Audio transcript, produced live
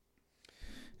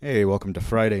Hey, welcome to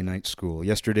Friday Night School.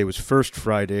 Yesterday was First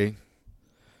Friday.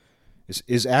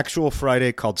 Is actual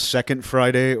Friday called Second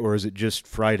Friday, or is it just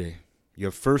Friday? You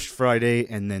have First Friday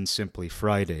and then simply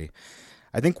Friday.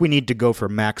 I think we need to go for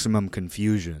maximum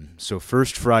confusion. So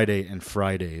First Friday and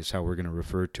Friday is how we're going to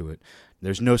refer to it.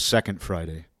 There's no Second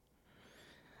Friday.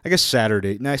 I guess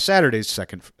Saturday. No, Saturday's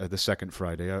the second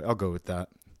Friday. I'll go with that.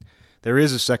 There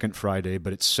is a Second Friday,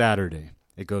 but it's Saturday.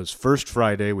 It goes First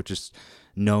Friday, which is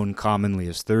known commonly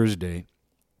as Thursday.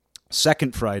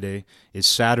 Second Friday is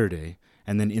Saturday,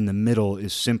 and then in the middle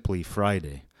is simply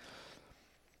Friday.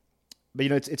 But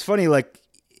it's funny, like,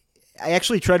 I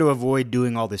actually try to avoid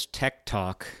doing all this tech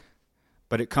talk,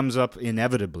 but it comes up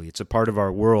inevitably. It's a part of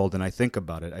our world, and I think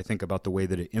about it. I think about the way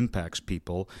that it impacts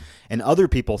people, and other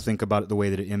people think about it the way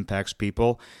that it impacts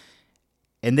people,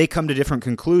 and they come to different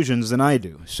conclusions than I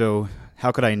do. So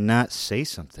how could I not say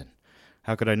something?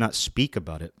 How could I not speak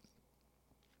about it?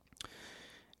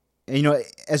 And,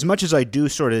 as much as I do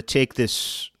sort of take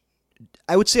this,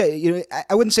 I would say,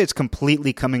 I wouldn't say it's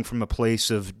completely coming from a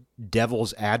place of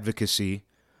devil's advocacy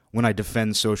when I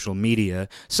defend social media.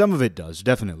 Some of it does,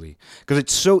 definitely, because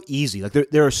it's so easy. Like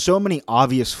there are so many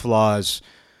obvious flaws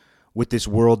with this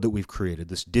world that we've created,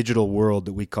 this digital world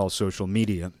that we call social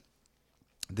media,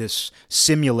 this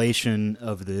simulation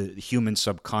of the human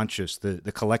subconscious,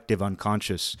 the collective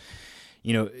unconscious.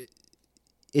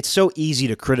 It's so easy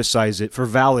to criticize it for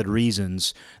valid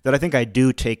reasons that I think I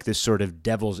do take this sort of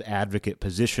devil's advocate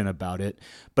position about it,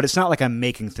 but it's not like I'm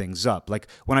making things up. Like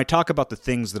when I talk about the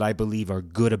things that I believe are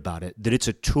good about it, that it's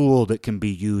a tool that can be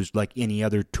used like any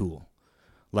other tool,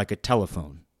 like a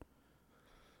telephone,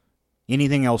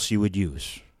 anything else you would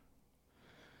use.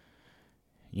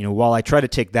 While I try to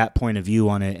take that point of view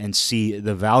on it and see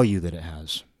the value that it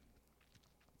has.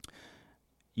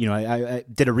 I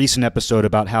did a recent episode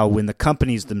about how when the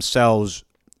companies themselves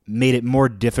made it more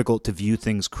difficult to view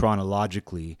things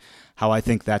chronologically, how I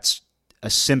think that's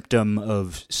a symptom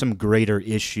of some greater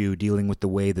issue dealing with the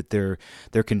way that they're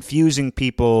confusing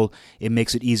people. It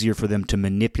makes it easier for them to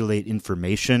manipulate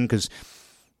information because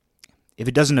if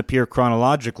it doesn't appear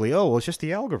chronologically, it's just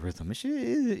the algorithm.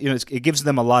 It gives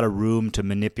them a lot of room to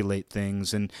manipulate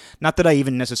things, and not that I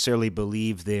even necessarily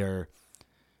believe they're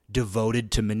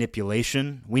devoted to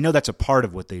manipulation. We know that's a part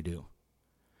of what they do.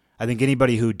 I think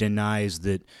anybody who denies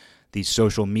that these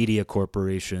social media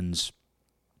corporations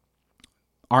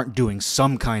aren't doing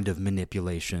some kind of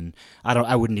manipulation,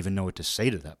 I wouldn't even know what to say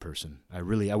to that person. I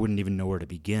wouldn't even know where to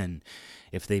begin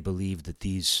if they believe that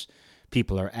these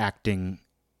people are acting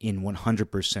in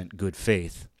 100% good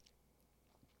faith.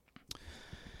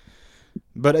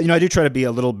 But I do try to be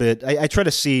a little bit, I try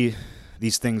to see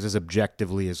these things as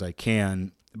objectively as I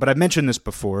can. But I've mentioned this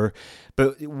before,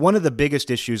 but one of the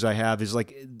biggest issues I have is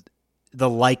like the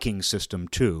liking system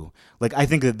too. Like I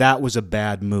think that was a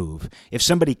bad move. If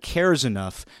somebody cares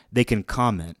enough, they can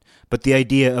comment. But the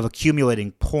idea of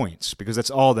accumulating points, because that's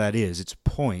all that is, it's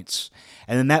points.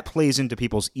 And then that plays into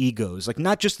people's egos. Like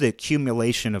not just the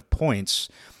accumulation of points,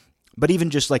 but even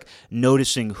just like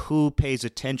noticing who pays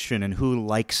attention and who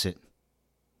likes it.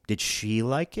 Did she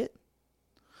like it?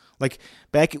 Like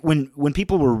back when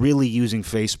people were really using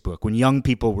Facebook, when young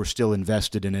people were still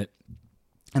invested in it,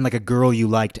 and like a girl you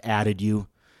liked added you,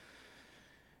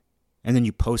 and then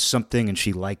you post something and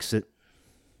she likes it,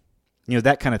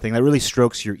 that kind of thing, that really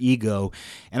strokes your ego.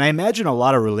 And I imagine a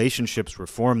lot of relationships were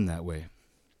formed that way.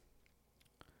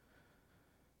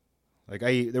 Like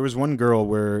there was one girl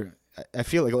where I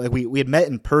feel like we had met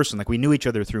in person, like we knew each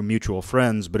other through mutual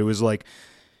friends, but it was like,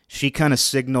 she kind of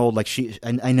signaled, like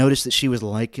I noticed that she was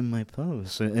liking my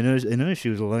posts. I noticed she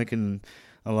was liking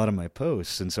a lot of my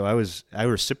posts, and so I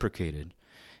reciprocated.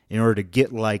 In order to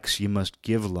get likes, you must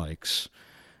give likes,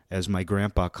 as my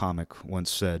grandpa comic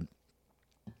once said.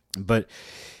 But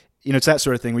it's that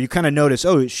sort of thing where you kind of notice,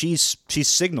 she's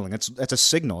signaling. That's a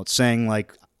signal. It's saying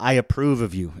like I approve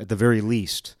of you at the very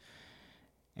least.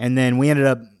 And then we ended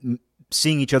up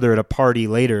seeing each other at a party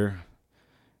later,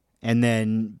 and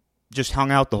then just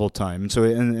hung out the whole time. And so,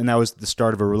 and that was the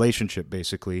start of a relationship,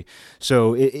 basically.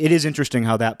 So it is interesting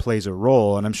how that plays a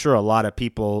role. And I'm sure a lot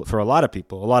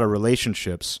of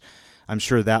relationships, I'm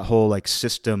sure that whole like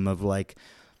system of like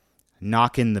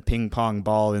knocking the ping pong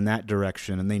ball in that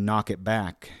direction and they knock it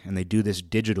back and they do this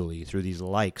digitally through these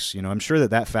likes. I'm sure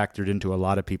that factored into a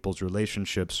lot of people's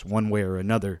relationships one way or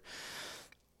another.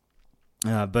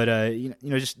 But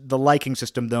just the liking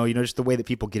system, though, just the way that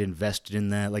people get invested in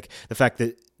that, like the fact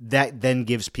that then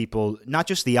gives people not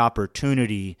just the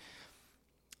opportunity,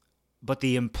 but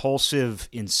the impulsive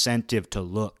incentive to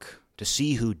look, to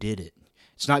see who did it.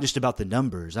 It's not just about the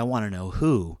numbers. I want to know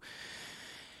who.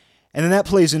 And then that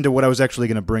plays into what I was actually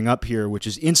going to bring up here, which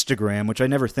is Instagram, which I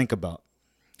never think about.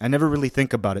 I never really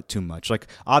think about it too much. Like,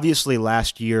 obviously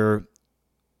last year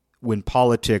when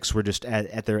politics were just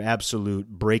at their absolute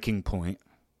breaking point,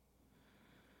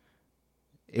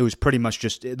 it was pretty much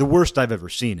just the worst I've ever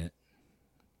seen it.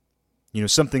 You know,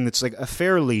 something that's like a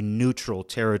fairly neutral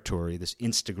territory. This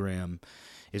Instagram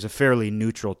is a fairly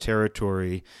neutral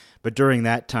territory. But during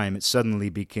that time, it suddenly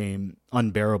became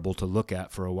unbearable to look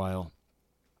at for a while.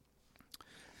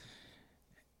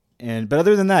 But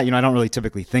other than that, you know, I don't really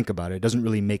typically think about it. It doesn't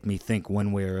really make me think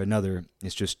one way or another.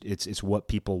 It's just, it's what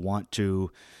people want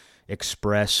to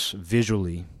express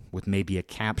visually with maybe a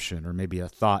caption or maybe a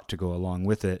thought to go along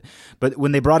with it. But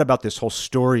when they brought about this whole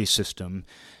story system,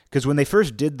 because when they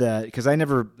first did that, because I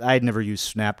had never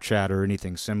used Snapchat or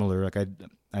anything similar. Like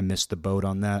I missed the boat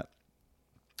on that.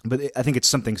 But I think it's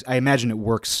something, I imagine it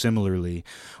works similarly,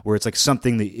 where it's like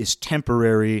something that is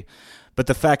temporary. But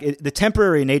the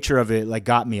temporary nature of it, like,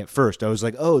 got me at first. I was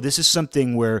like, oh, this is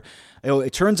something where, you know,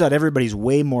 it turns out everybody's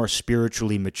way more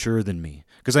spiritually mature than me.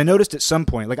 Because I noticed at some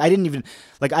point, like, I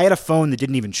had a phone that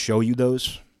didn't even show you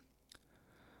those.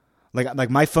 Like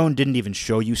my phone didn't even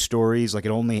show you stories. Like,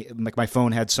 my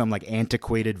phone had some, like,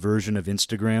 antiquated version of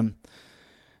Instagram.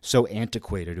 So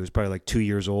antiquated. It was probably like 2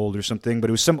 years old or something,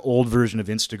 but it was some old version of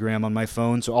Instagram on my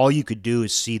phone. So all you could do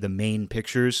is see the main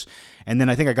pictures. And then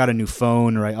I think I got a new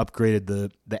phone, or I upgraded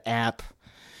the app,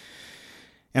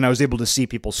 and I was able to see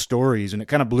people's stories, and it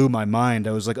kind of blew my mind.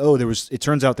 I was like, oh, it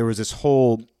turns out there was this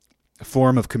whole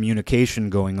form of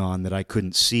communication going on that I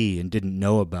couldn't see and didn't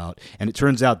know about. And it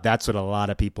turns out that's what a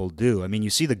lot of people do. I mean, you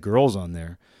see the girls on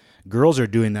there. Girls are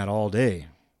doing that all day.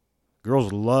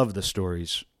 Girls love the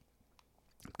stories.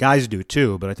 Guys do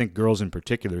too, but I think girls in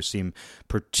particular seem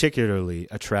particularly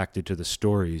attracted to the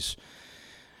stories.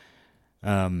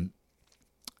 And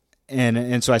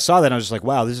so I saw that and I was just like,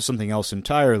 wow, this is something else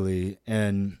entirely.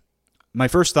 And my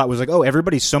first thought was like, oh,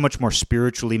 everybody's so much more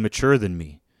spiritually mature than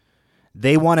me.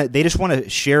 They just want to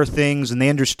share things, and they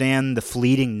understand the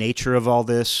fleeting nature of all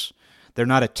this. They're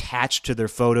not attached to their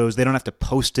photos. They don't have to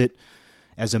post it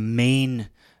as a main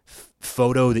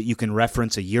photo that you can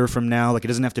reference a year from now. Like, it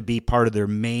doesn't have to be part of their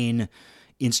main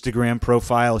Instagram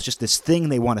profile. It's just this thing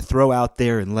they want to throw out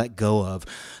there and let go of.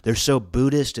 They're so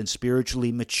Buddhist and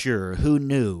spiritually mature. Who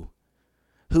knew?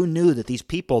 Who knew that these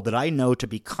people that I know to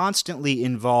be constantly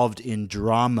involved in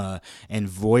drama and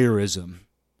voyeurism,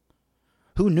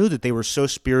 who knew that they were so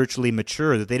spiritually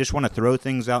mature that they just want to throw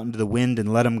things out into the wind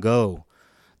and let them go?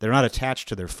 They're not attached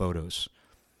to their photos.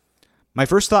 My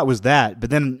first thought was that, but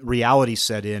then reality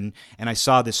set in, and I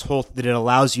saw this whole, that it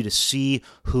allows you to see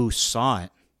who saw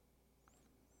it.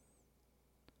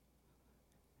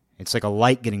 It's like a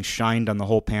light getting shined on the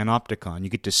whole panopticon. You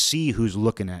get to see who's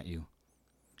looking at you.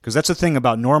 Because that's the thing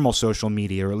about normal social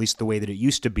media, or at least the way that it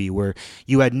used to be, where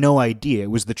you had no idea.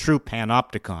 It was the true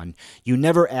panopticon. You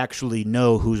never actually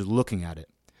know who's looking at it.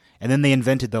 And then they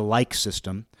invented the like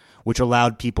system, which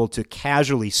allowed people to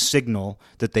casually signal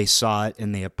that they saw it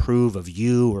and they approve of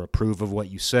you or approve of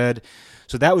what you said.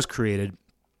 So that was created.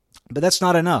 But that's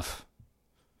not enough.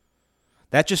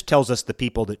 That just tells us the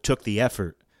people that took the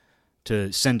effort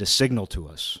to send a signal to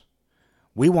us.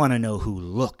 We want to know who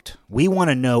looked. We want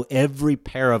to know every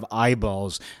pair of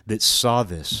eyeballs that saw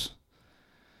this.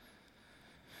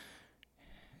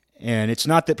 And it's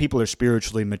not that people are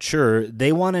spiritually mature.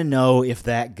 They want to know if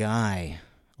that guy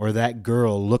or that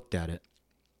girl looked at it.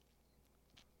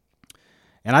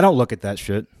 And I don't look at that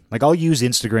shit. Like, I'll use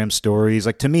Instagram stories.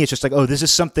 Like, to me, it's just like, oh, this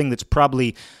is something that's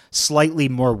probably slightly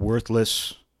more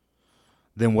worthless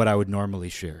than what I would normally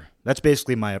share. That's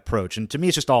basically my approach. And to me,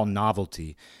 it's just all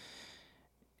novelty.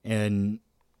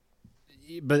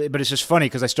 But it's just funny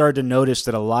because I started to notice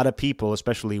that a lot of people,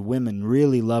 especially women,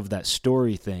 really love that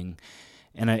story thing.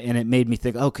 And it made me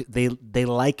think, oh, they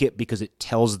like it because it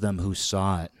tells them who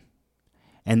saw it.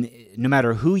 And no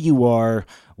matter who you are,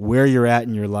 where you're at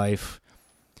in your life,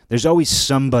 there's always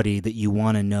somebody that you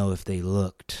want to know if they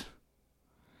looked.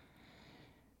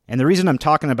 And the reason I'm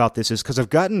talking about this is because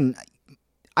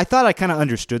I thought I kind of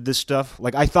understood this stuff.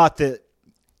 Like, I thought that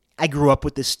I grew up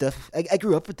with this stuff. I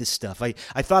grew up with this stuff. I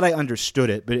thought I understood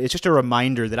it, but it's just a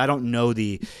reminder that I don't know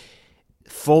the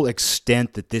full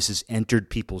extent that this has entered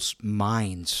people's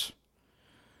minds.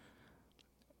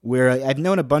 Where I've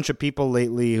known a bunch of people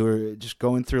lately who are just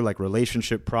going through like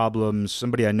relationship problems.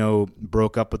 Somebody I know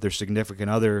broke up with their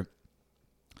significant other.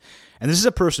 And this is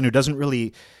a person who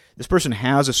this person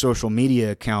has a social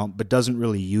media account, but doesn't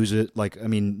really use it. Like, I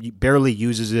mean, barely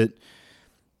uses it.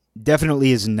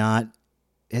 Definitely has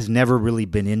never really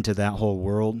been into that whole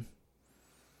world.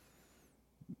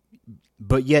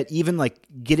 But yet, even like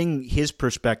getting his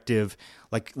perspective,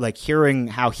 like hearing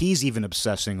how he's even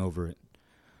obsessing over it.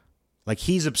 Like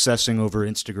he's obsessing over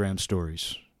Instagram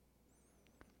stories.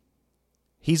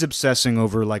 He's obsessing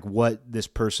over like what this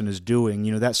person is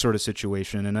doing, that sort of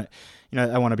situation. And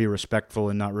I want to be respectful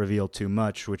and not reveal too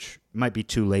much, which might be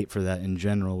too late for that in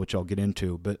general, which I'll get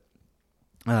into. But,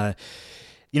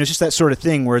 it's just that sort of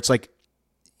thing where it's like,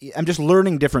 I'm just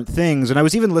learning different things. And I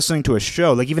was even listening to a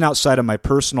show, like even outside of my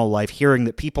personal life, hearing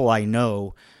that people I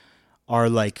know are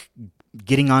like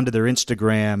getting onto their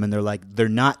Instagram and they're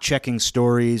not checking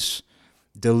stories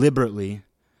deliberately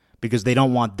because they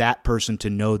don't want that person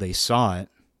to know they saw it.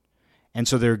 And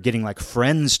so they're getting like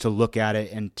friends to look at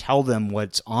it and tell them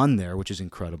what's on there, which is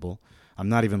incredible. I'm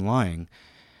not even lying.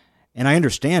 And I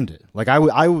understand it. Like I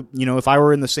if I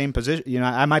were in the same position,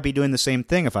 I might be doing the same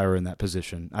thing if I were in that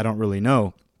position. I don't really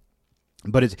know.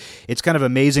 But it's kind of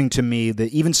amazing to me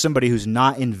that even somebody who's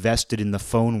not invested in the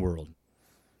phone world,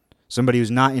 somebody who's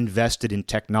not invested in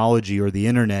technology or the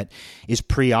internet is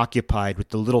preoccupied with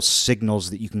the little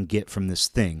signals that you can get from this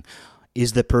thing.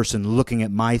 Is the person looking at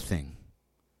my thing?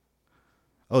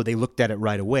 Oh, they looked at it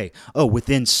right away. Oh,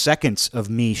 within seconds of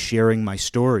me sharing my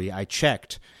story, I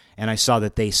checked and I saw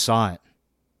that they saw it.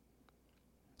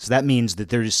 So that means that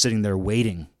they're just sitting there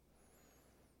waiting.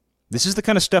 This is the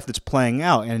kind of stuff that's playing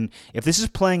out. And if this is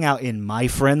playing out in my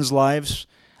friends' lives,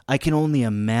 I can only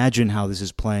imagine how this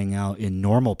is playing out in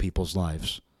normal people's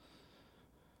lives.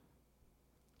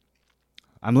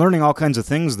 I'm learning all kinds of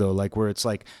things, though, like where it's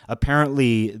like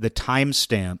apparently the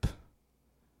timestamp.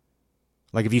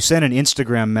 Like if you send an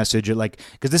Instagram message,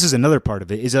 because this is another part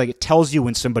of it, is like it tells you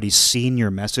when somebody's seen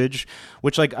your message,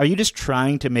 which like, are you just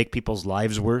trying to make people's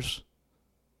lives worse?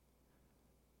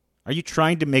 Are you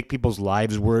trying to make people's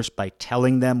lives worse by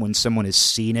telling them when someone has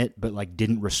seen it but like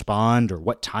didn't respond or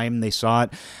what time they saw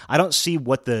it? I don't see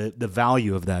what the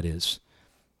value of that is.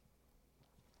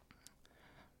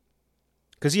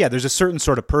 Because, there's a certain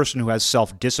sort of person who has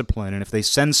self-discipline, and if they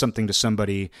send something to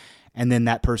somebody and then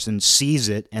that person sees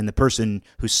it and the person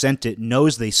who sent it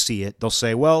knows they see it, they'll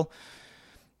say, well,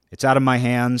 it's out of my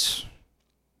hands.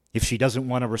 If she doesn't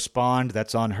want to respond,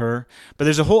 that's on her. But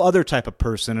there's a whole other type of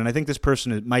person, and I think this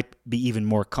person might be even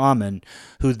more common,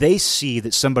 who they see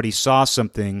that somebody saw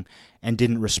something and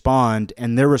didn't respond,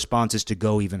 and their response is to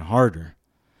go even harder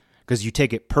because you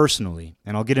take it personally.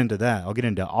 And I'll get into that. I'll get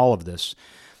into all of this,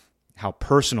 how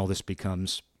personal this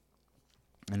becomes.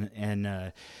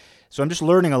 And so I'm just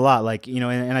learning a lot. Like,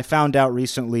 and I found out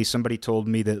recently, somebody told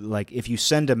me that like if you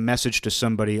send a message to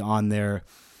somebody on there,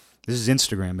 this is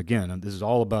Instagram again. This is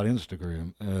all about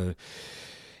Instagram.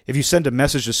 If you send a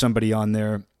message to somebody on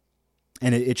there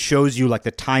and it shows you like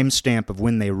the timestamp of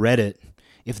when they read it,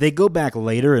 if they go back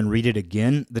later and read it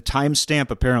again, the timestamp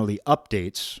apparently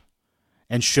updates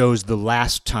and shows the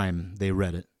last time they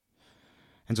read it.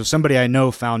 And so somebody I know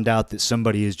found out that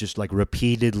somebody is just like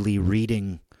repeatedly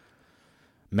reading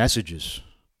messages.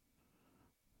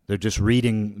 They're just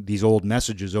reading these old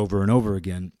messages over and over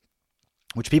again,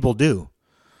 which people do.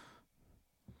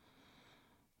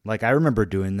 Like, I remember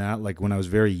doing that, like, when I was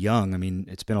very young. I mean,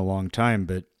 it's been a long time,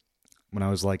 but when I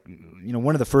was, like,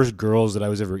 one of the first girls that I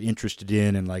was ever interested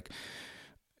in and, like,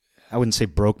 I wouldn't say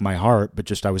broke my heart, but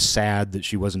just I was sad that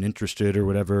she wasn't interested or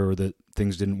whatever, or that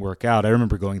things didn't work out. I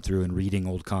remember going through and reading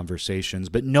old conversations,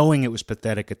 but knowing it was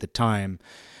pathetic at the time,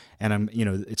 and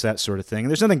it's that sort of thing.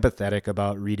 And there's nothing pathetic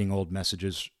about reading old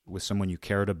messages with someone you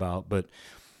cared about, but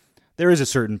there is a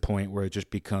certain point where it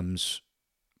just becomes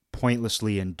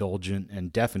pointlessly indulgent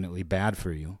and definitely bad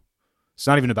for you. It's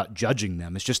not even about judging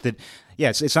them. It's just that,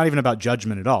 it's not even about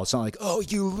judgment at all. It's not like, oh,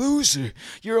 you loser.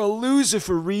 You're a loser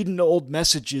for reading old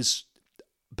messages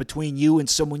between you and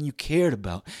someone you cared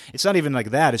about. It's not even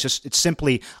like that. It's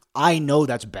simply, I know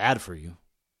that's bad for you.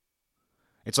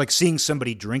 It's like seeing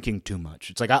somebody drinking too much.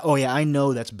 It's like, oh yeah, I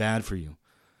know that's bad for you.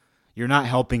 You're not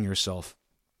helping yourself.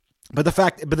 But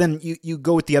then you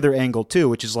go with the other angle too,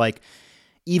 which is like,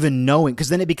 even knowing, because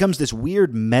then it becomes this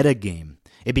weird meta game.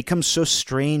 It becomes so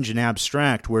strange and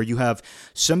abstract where you have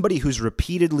somebody who's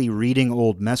repeatedly reading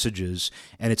old messages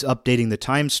and it's updating the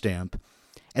timestamp,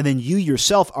 and then you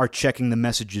yourself are checking the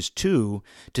messages too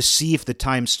to see if the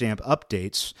timestamp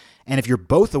updates. And if you're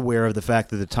both aware of the fact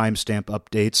that the timestamp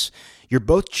updates, you're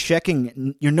both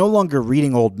checking, you're no longer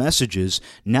reading old messages.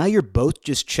 Now you're both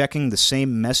just checking the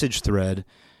same message thread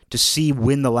to see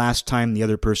when the last time the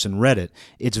other person read it.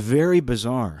 It's very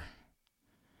bizarre.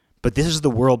 But this is the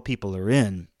world people are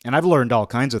in. And I've learned all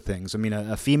kinds of things. I mean,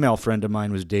 a female friend of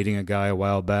mine was dating a guy a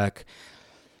while back,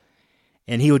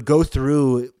 and he would go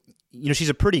through, she's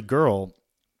a pretty girl,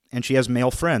 and she has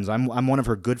male friends. I'm one of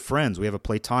her good friends. We have a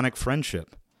platonic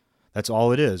friendship. That's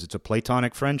all it is. It's a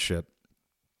platonic friendship.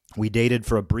 We dated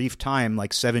for a brief time,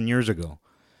 like 7 years ago,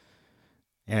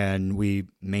 and we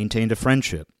maintained a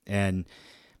friendship, and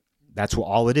that's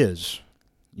all it is,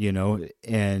 you know.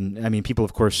 And I mean, people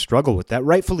of course struggle with that,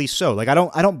 rightfully so. Like I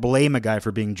don't blame a guy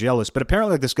for being jealous, but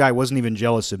apparently like, this guy wasn't even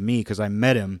jealous of me because I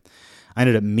met him. I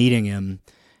ended up meeting him,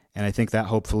 and I think that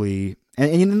hopefully, and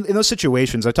in those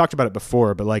situations, I talked about it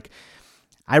before, but like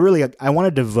I want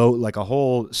to devote like a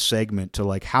whole segment to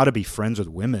like how to be friends with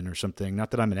women or something.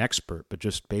 Not that I'm an expert, but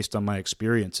just based on my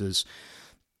experiences.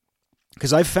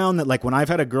 Because I've found that like when I've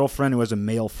had a girlfriend who has a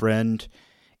male friend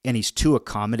and he's too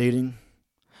accommodating,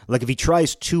 like if he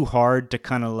tries too hard to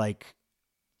kind of like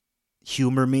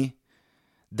humor me,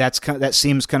 that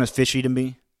seems kind of fishy to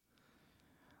me.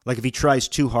 Like if he tries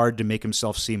too hard to make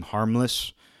himself seem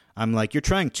harmless, I'm like, you're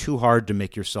trying too hard to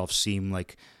make yourself seem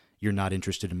like you're not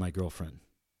interested in my girlfriend.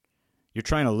 You're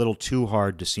trying a little too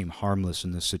hard to seem harmless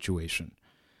in this situation.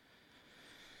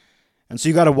 And so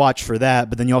you got to watch for that,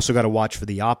 but then you also got to watch for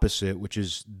the opposite, which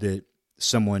is that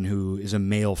someone who is a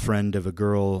male friend of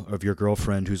your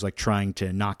girlfriend who's like trying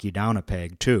to knock you down a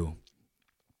peg too.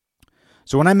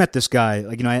 So when I met this guy,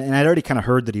 like, you know, and I'd already kind of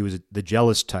heard that he was the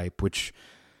jealous type, which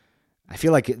I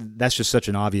feel like that's just such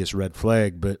an obvious red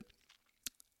flag, but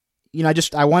you know,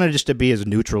 I wanted just to be as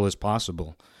neutral as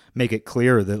possible. Make it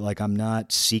clear that like I'm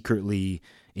not secretly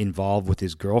involved with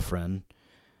his girlfriend,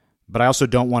 but I also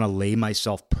don't want to lay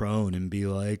myself prone and be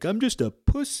like, I'm just a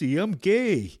pussy, I'm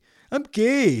gay. I'm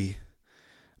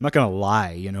not going to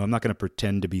lie, you know, I'm not going to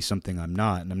pretend to be something I'm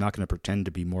not, and I'm not going to pretend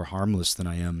to be more harmless than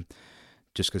I am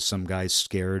just because some guy's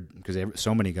scared, because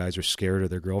so many guys are scared of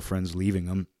their girlfriends leaving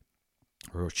them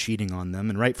or cheating on them,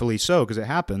 and rightfully so, because it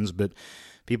happens, but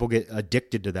people get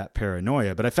addicted to that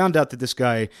paranoia. But I found out that this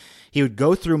guy, he would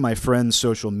go through my friend's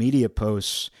social media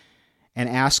posts and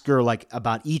ask her like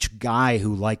about each guy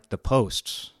who liked the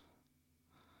posts.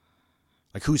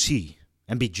 Like, who's he?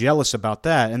 And be jealous about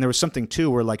that. And there was something too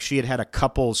where like she had a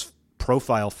couple's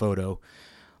profile photo,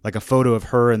 like a photo of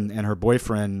her and her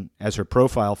boyfriend as her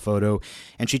profile photo,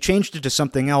 and she changed it to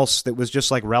something else that was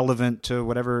just like relevant to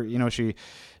whatever, you know, she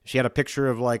had a picture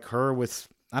of like her with,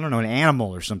 I don't know, an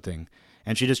animal or something.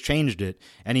 And she just changed it,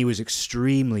 and he was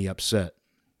extremely upset.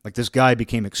 Like, this guy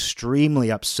became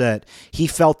extremely upset. He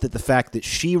felt that the fact that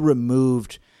she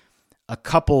removed a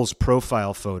couple's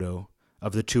profile photo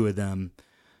of the two of them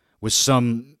was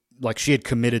like she had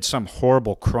committed some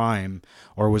horrible crime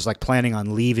or was like planning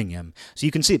on leaving him. So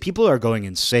you can see people are going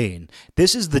insane.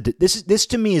 This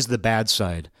to me is the bad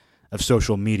side of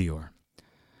social media.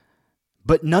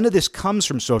 But none of this comes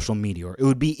from social media. It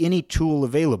would be any tool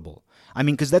available. I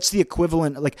mean, because that's the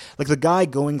equivalent, like the guy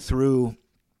going through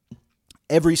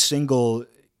every single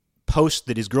post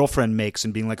that his girlfriend makes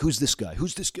and being like, who's this guy?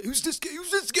 Who's this guy? Who's this guy?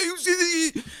 Who's this guy? Who's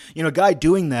this? You know, a guy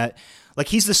doing that, like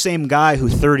he's the same guy who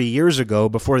 30 years ago,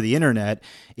 before the internet,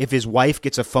 if his wife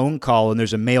gets a phone call and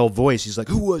there's a male voice, he's like,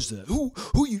 who was that?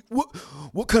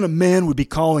 What kind of man would be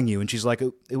calling you? And she's like,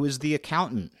 it was the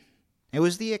accountant. It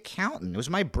was the accountant. It was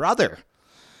my brother.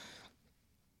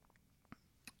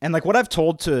 And like what I've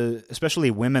told to, especially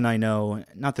women I know,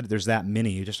 not that there's that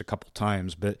many, just a couple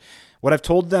times, but what I've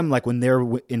told them, like when they're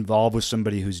involved with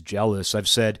somebody who's jealous, I've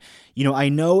said, you know, I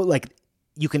know like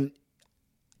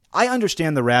I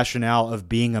understand the rationale of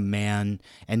being a man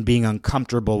and being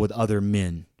uncomfortable with other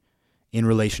men in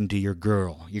relation to your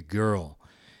girl.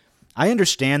 I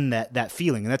understand that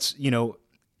feeling. And that's, you know,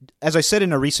 as I said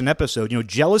in a recent episode, you know,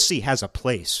 jealousy has a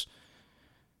place.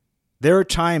 There are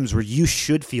times where you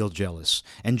should feel jealous,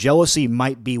 and jealousy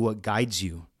might be what guides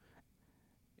you.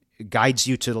 It guides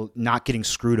you to not getting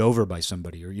screwed over by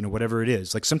somebody, or, you know, whatever it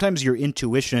is. Like sometimes your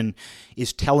intuition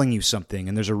is telling you something,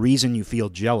 and there's a reason you feel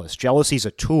jealous. Jealousy is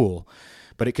a tool,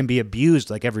 but it can be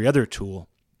abused like every other tool.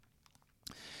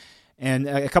 And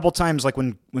a couple times, like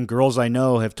when girls I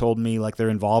know have told me like they're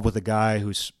involved with a guy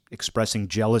who's expressing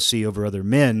jealousy over other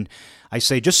men, I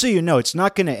say, just so you know, it's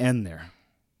not going to end there.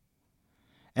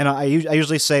 And I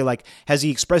usually say, like, has he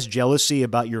expressed jealousy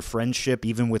about your friendship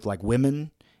even with, like,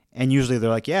 women? And usually they're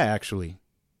like, yeah, actually.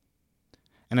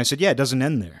 And I said, yeah, it doesn't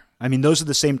end there. I mean, those are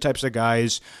the same types of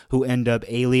guys who end up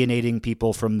alienating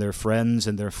people from their friends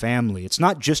and their family. It's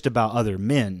not just about other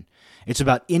men. It's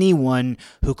about anyone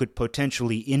who could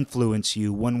potentially influence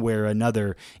you one way or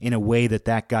another in a way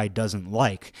that guy doesn't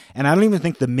like. And I don't even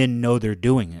think the men know they're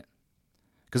doing it.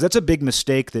 Because that's a big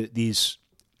mistake that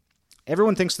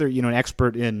everyone thinks they're, you know, an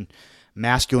expert in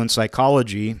masculine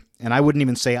psychology, and I wouldn't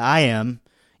even say I am,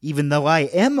 even though I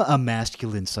am a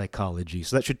masculine psychology.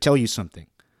 So that should tell you something.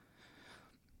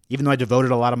 Even though I devoted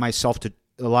a lot of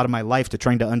my life to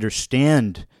trying to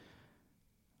understand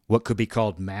what could be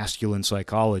called masculine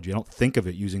psychology. I don't think of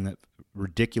it using that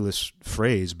ridiculous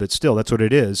phrase, but still, that's what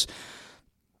it is.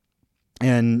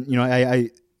 And,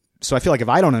 so I feel like if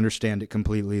I don't understand it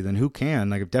completely, then who can?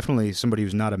 Like, definitely somebody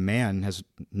who's not a man has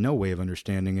no way of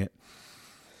understanding it.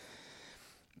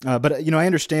 But I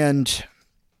understand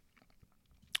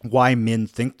why men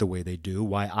think the way they do,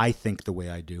 why I think the way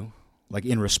I do, like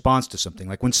in response to something.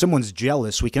 Like when someone's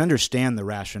jealous, we can understand the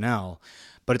rationale,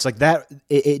 but it's like that,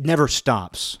 it never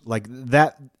stops. Like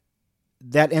that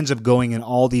ends up going in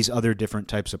all these other different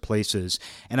types of places.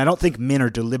 And I don't think men are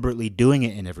deliberately doing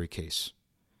it in every case.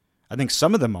 I think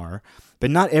some of them are, but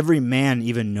not every man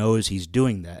even knows he's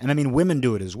doing that. And I mean, women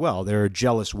do it as well. There are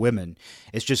jealous women.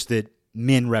 It's just that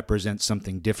men represent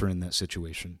something different in that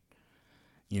situation.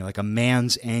 Like a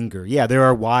man's anger. Yeah, there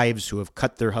are wives who have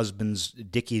cut their husband's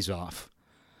dickies off.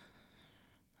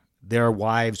 There are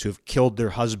wives who have killed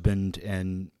their husband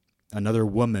and another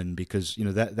woman because,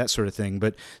 that sort of thing.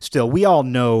 But still, we all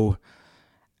know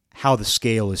how the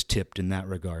scale is tipped in that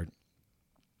regard.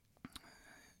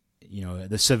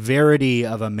 The severity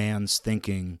of a man's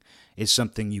thinking is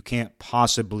something you can't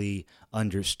possibly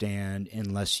understand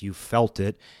unless you felt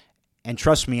it. And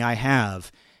trust me, I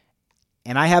have.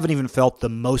 And I haven't even felt the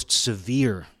most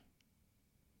severe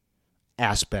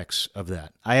aspects of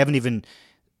that. I haven't even...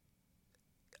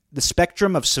 The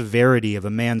spectrum of severity of a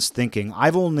man's thinking,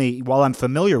 while I'm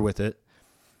familiar with it,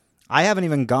 I haven't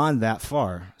even gone that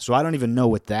far. So I don't even know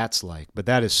what that's like. But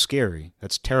that is scary.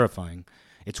 That's terrifying.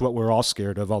 It's what we're all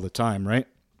scared of all the time, right?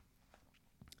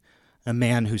 A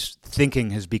man whose thinking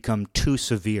has become too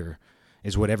severe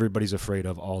is what everybody's afraid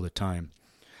of all the time.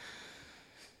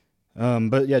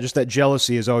 But yeah, just that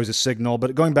jealousy is always a signal.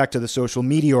 But going back to the social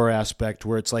meteor aspect,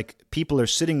 where it's like people are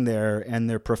sitting there and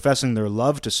they're professing their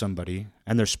love to somebody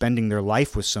and they're spending their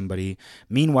life with somebody.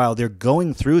 Meanwhile, they're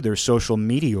going through their social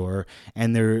meteor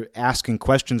and they're asking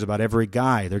questions about every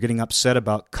guy. They're getting upset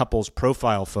about couples'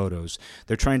 profile photos.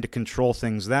 They're trying to control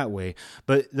things that way.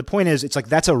 But the point is, it's like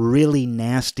that's a really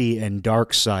nasty and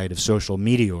dark side of social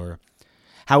meteor.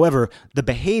 However, the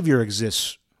behavior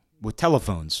exists with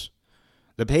telephones.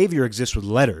 The behavior exists with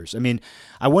letters. I mean,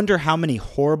 I wonder how many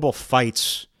horrible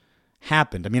fights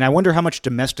happened. I mean, I wonder how much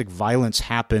domestic violence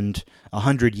happened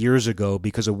 100 years ago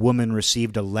because a woman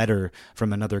received a letter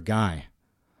from another guy.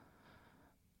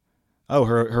 Oh,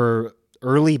 her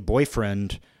early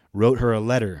boyfriend wrote her a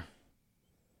letter,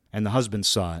 and the husband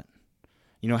saw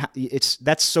it.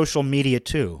 That's social media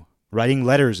too. Writing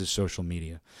letters is social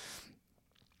media.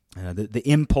 The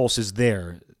impulse is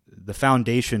there. The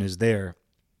foundation is there.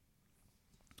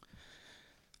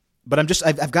 But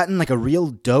I've gotten like a real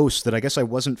dose that I guess I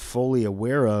wasn't fully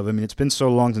aware of. I mean, it's been so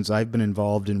long since I've been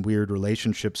involved in weird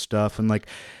relationship stuff. And like,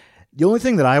 the only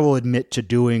thing that I will admit to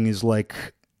doing is like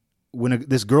when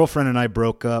this girlfriend and I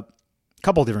broke up, a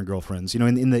couple of different girlfriends,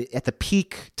 at the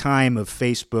peak time of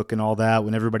Facebook and all that,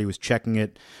 when everybody was checking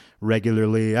it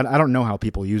regularly. I don't know how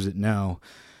people use it now.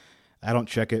 I don't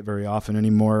check it very often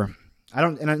anymore.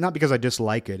 And not because I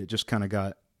dislike it. It just kind of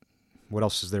got, what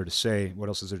else is there to say? What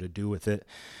else is there to do with it?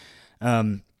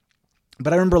 But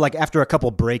I remember like after a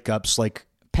couple breakups, like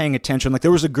paying attention, like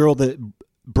there was a girl that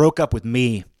broke up with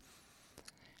me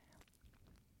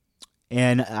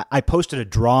and I posted a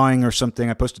drawing or something.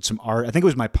 I posted some art. I think it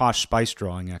was my Posh Spice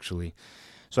drawing actually.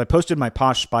 So I posted my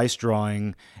Posh Spice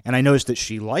drawing and I noticed that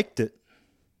she liked it.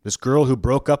 This girl who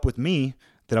broke up with me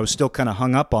that I was still kind of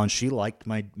hung up on, she liked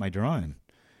my drawing.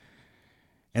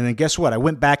 And then guess what? I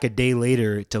went back a day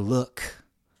later to look.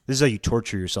 This is how you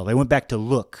torture yourself. I went back to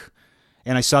look,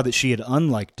 and I saw that she had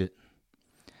unliked it.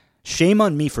 Shame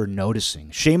on me for noticing.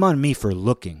 Shame on me for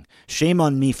looking. Shame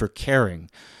on me for caring.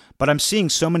 But I'm seeing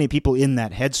so many people in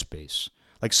that headspace.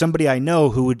 Like somebody I know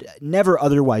who would never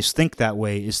otherwise think that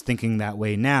way is thinking that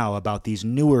way now about these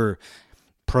newer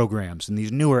programs and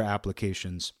these newer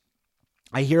applications.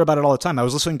 I hear about it all the time. I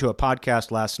was listening to a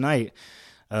podcast last night,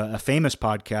 a famous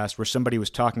podcast where somebody was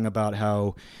talking about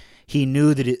how he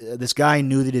knew that this guy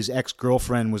knew that his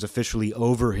ex-girlfriend was officially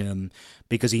over him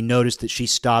because he noticed that she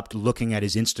stopped looking at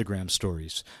his Instagram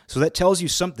stories. So that tells you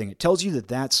something. It tells you that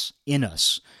that's in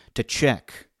us to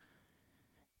check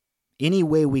any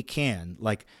way we can.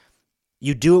 Like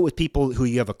you do it with people who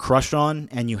you have a crush on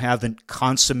and you haven't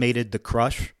consummated the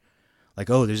crush. Like,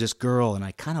 oh, there's this girl and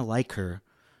I kind of like her.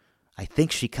 I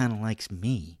think she kind of likes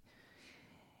me.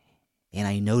 And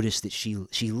I noticed that she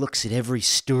looks at every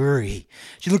story.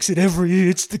 She looks at every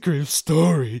Instagram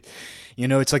story.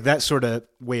 It's like that sort of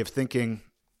way of thinking.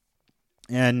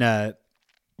 And but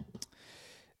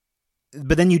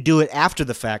then you do it after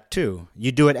the fact too.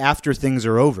 You do it after things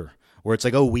are over. where it's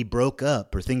like, oh, we broke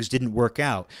up or things didn't work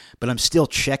out, but I'm still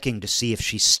checking to see if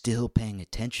she's still paying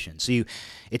attention. So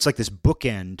it's like this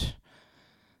bookend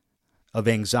of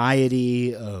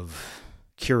anxiety, of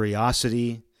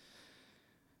curiosity,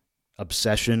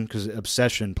 obsession, because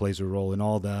obsession plays a role in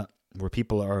all that, where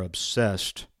people are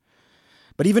obsessed.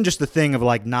 But even just the thing of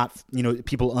like not,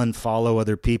 people unfollow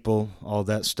other people, all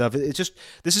that stuff. It's just,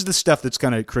 this is the stuff that's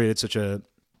kind of created such a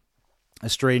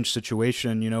strange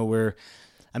situation, where,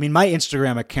 I mean, my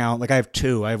Instagram account, like I have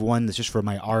two. I have one that's just for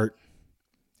my art.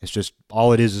 It's just,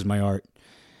 all it is my art.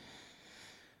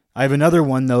 I have another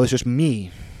one, though, it's just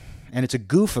me. And it's a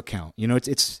goof account.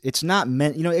 It's not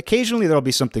meant, occasionally there'll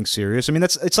be something serious. I mean,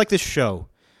 it's like this show.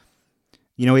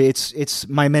 It's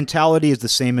my mentality is the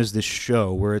same as this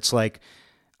show, where it's like,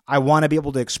 I want to be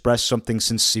able to express something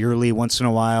sincerely once in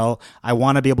a while. I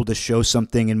want to be able to show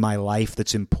something in my life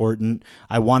that's important.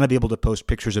 I want to be able to post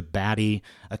pictures of Batty.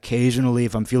 Occasionally,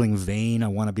 if I'm feeling vain, I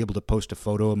want to be able to post a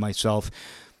photo of myself,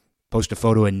 post a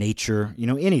photo of nature,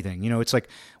 anything. It's like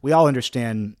we all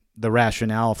understand the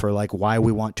rationale for like why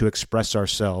we want to express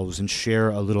ourselves and share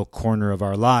a little corner of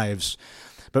our lives.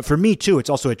 But for me, too, it's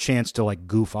also a chance to like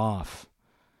goof off.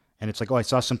 And it's like, oh, I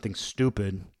saw something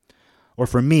stupid. Or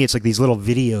for me, it's like these little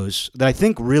videos that I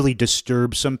think really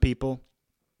disturb some people.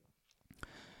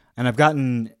 And I've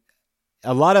gotten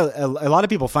a lot of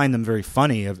people find them very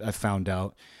funny, I've found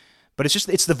out. But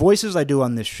it's the voices I do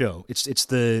on this show. It's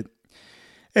the,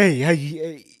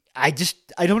 hey, I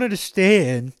don't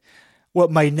understand what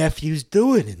my nephew's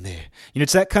doing in there.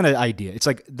 It's that kind of idea. It's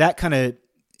like that kind of,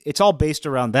 it's all based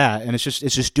around that, and it's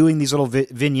just doing these little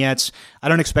vignettes. I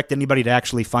don't expect anybody to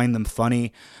actually find them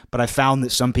funny, but I found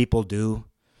that some people do.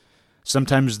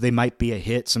 Sometimes they might be a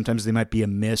hit, sometimes they might be a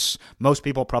miss. Most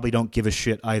people probably don't give a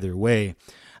shit either way.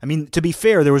 I mean, to be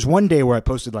fair, there was one day where I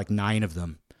posted like 9 of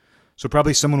them. So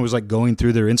probably someone was like going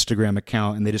through their Instagram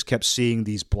account and they just kept seeing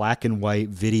these black and white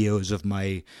videos of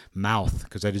my mouth,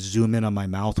 because I just zoom in on my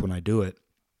mouth when I do it.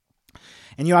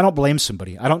 And I don't blame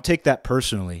somebody. I don't take that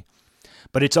personally.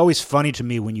 But it's always funny to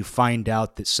me when you find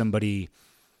out that somebody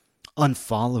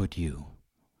unfollowed you.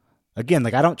 Again,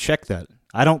 like I don't check that.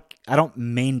 I don't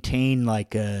maintain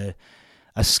like a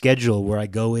schedule where I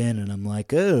go in and I'm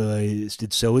like, oh,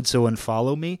 did so and so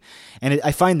unfollow me? And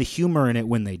I find the humor in it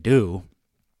when they do.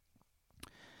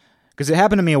 Because it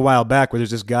happened to me a while back where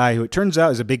there's this guy who it turns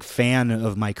out is a big fan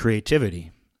of my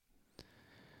creativity.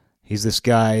 He's this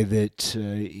guy that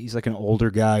he's like an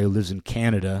older guy who lives in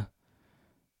Canada.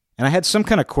 And I had some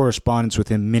kind of correspondence with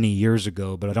him many years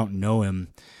ago, but I don't know him.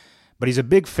 But he's a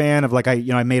big fan of, like, I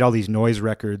made all these noise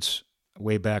records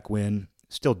way back when.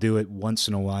 Still do it once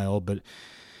in a while, but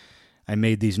I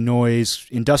made these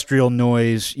industrial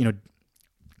noise,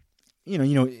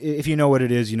 if you know what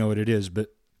it is, you know what it is.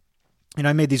 But,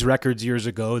 I made these records years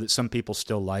ago that some people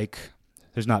still like.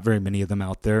 There's not very many of them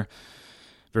out there.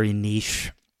 Very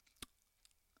niche.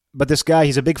 But this guy,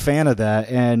 he's a big fan of that,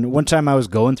 and one time I was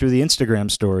going through the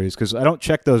Instagram stories, because I don't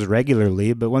check those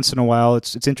regularly, but once in a while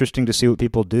it's interesting to see what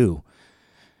people do.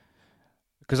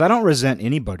 Because I don't resent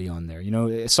anybody on there.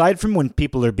 Aside from when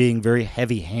people are being very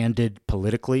heavy-handed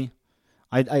politically,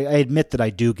 I admit that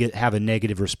I do have a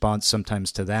negative response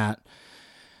sometimes to that.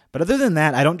 But other than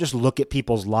that, I don't just look at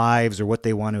people's lives or what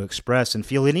they want to express and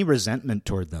feel any resentment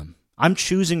toward them. I'm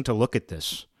choosing to look at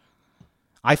this.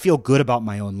 I feel good about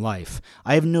my own life.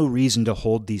 I have no reason to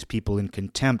hold these people in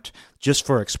contempt just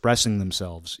for expressing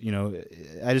themselves.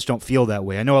 I just don't feel that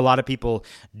way. I know a lot of people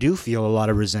do feel a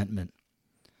lot of resentment.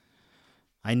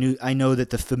 I know that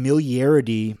the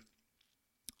familiarity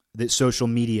that social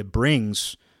media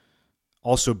brings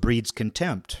also breeds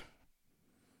contempt.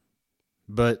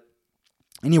 But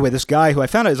anyway, this guy who I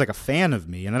found out is like a fan of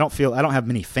me, and I don't have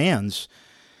many fans.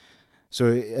 So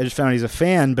I just found out he's a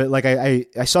fan, but like I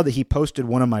saw that he posted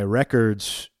one of my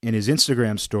records in his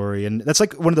Instagram story, and that's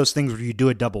like one of those things where you do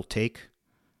a double take.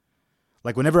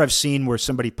 Like whenever I've seen where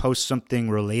somebody posts something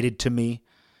related to me,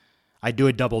 I do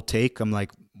a double take. I'm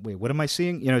like, wait, what am I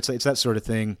seeing? It's that sort of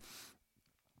thing.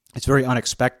 It's very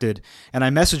unexpected. And I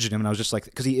messaged him, and I was just like,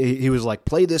 because he was like,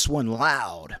 play this one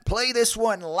loud. Play this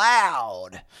one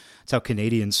loud. That's how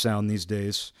Canadians sound these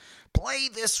days. Play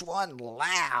this one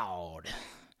loud.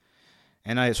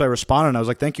 And so I responded, and I was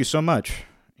like, thank you so much.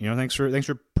 Thanks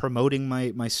for promoting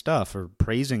my stuff or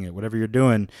praising it, whatever you're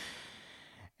doing.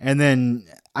 And then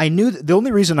I knew the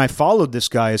only reason I followed this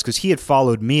guy is because he had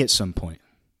followed me at some point.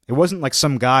 It wasn't like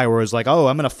some guy where it was like, oh,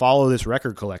 I'm going to follow this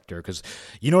record collector because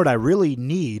you know what I really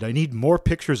need? I need more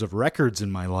pictures of records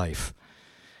in my life.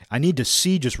 I need to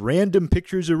see just random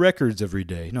pictures of records every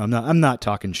day. No, I'm not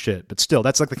talking shit, but still,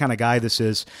 that's like the kind of guy this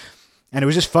is. And it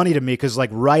was just funny to me because like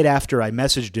right after I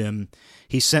messaged him,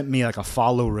 he sent me like a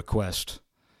follow request.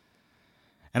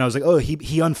 And I was like, oh,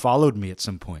 he unfollowed me at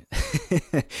some point.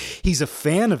 He's a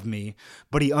fan of me,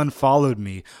 but he unfollowed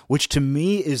me, which to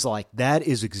me is like, that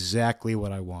is exactly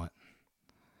what I want.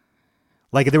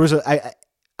 Like there was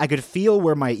I could feel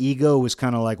where my ego was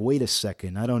kind of like, wait a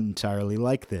second, I don't entirely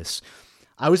like this.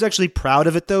 I was actually proud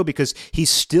of it though, because he's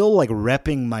still like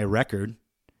repping my record.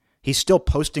 He's still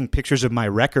posting pictures of my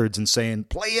records and saying,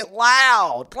 play it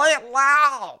loud,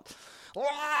 loud.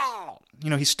 You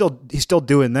know, he's still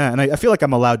doing that. And I feel like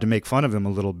I'm allowed to make fun of him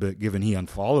a little bit, given he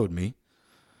unfollowed me.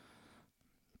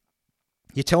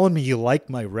 You telling me you like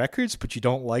my records, but you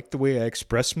don't like the way I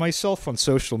express myself on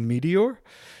social media?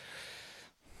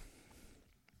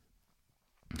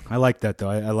 I like that, though.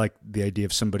 I like the idea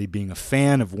of somebody being a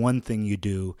fan of one thing you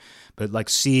do, but like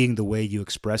seeing the way you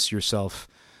express yourself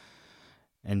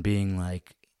and being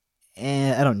like,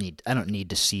 I don't need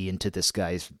to see into this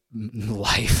guy's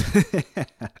life.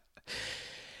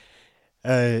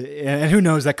 And who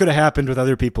knows? That could have happened with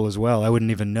other people as well. I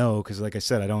wouldn't even know because, like I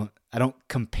said, I don't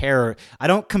compare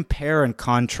and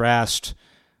contrast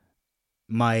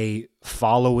my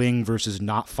following versus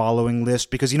not following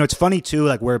list, because, you know, it's funny too,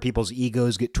 like where people's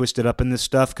egos get twisted up in this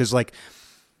stuff. Because like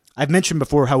I've mentioned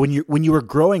before, how when you were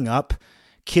growing up,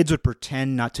 kids would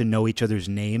pretend not to know each other's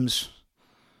names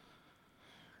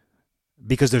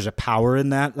because there's a power in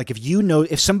that. Like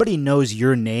if somebody knows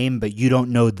your name but you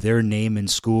don't know their name in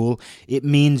school, it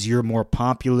means you're more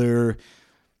popular,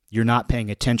 you're not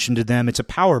paying attention to them. It's a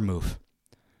power move.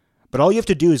 But all you have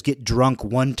to do is get drunk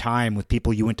one time with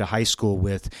people you went to high school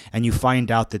with, and you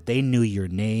find out that they knew your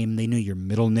name, they knew your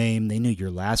middle name, they knew your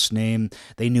last name,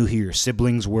 they knew who your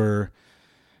siblings were.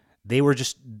 They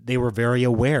were very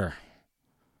aware.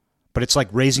 But it's like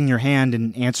raising your hand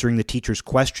and answering the teacher's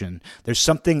question. There's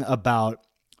something about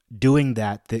doing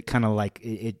that kind of like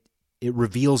it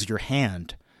reveals your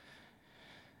hand.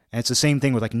 And it's the same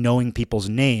thing with like knowing people's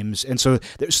names. And so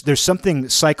there's something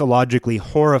psychologically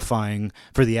horrifying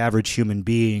for the average human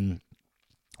being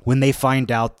when they find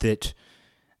out that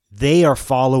they are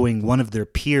following one of their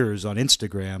peers on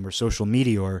Instagram or social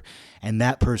media, and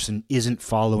that person isn't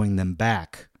following them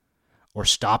back or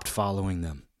stopped following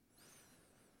them.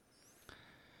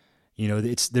 You know,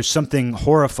 there's something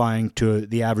horrifying to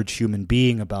the average human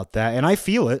being about that. And I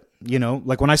feel it, you know,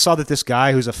 like when I saw that this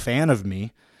guy who's a fan of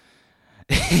me,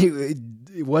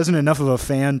 it wasn't enough of a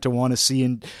fan to want to see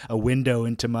in a window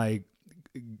into my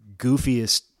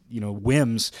goofiest, you know,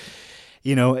 whims.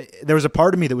 You know, there was a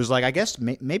part of me that was like, I guess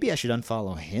maybe I should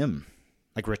unfollow him.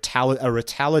 Like a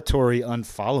retaliatory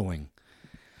unfollowing.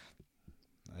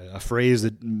 A phrase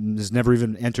that has never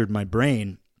even entered my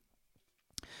brain.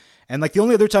 And like the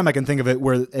only other time I can think of it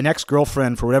where an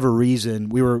ex-girlfriend, for whatever reason,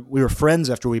 we were friends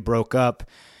after we broke up.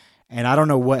 And I don't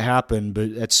know what happened,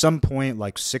 but at some point,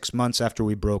 like 6 months after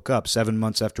we broke up, 7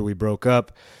 months after we broke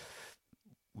up,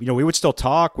 you know, we would still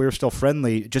talk. We were still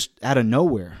friendly, just out of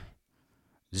nowhere.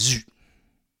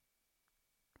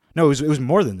 No, it was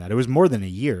more than that. It was more than a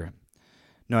year.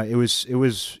 No, it was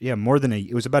more than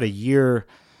it was about a year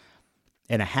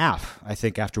and a half, I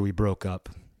think, after we broke up.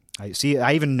 I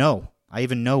even know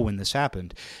when this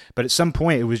happened. But at some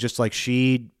point, it was just like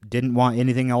she didn't want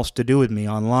anything else to do with me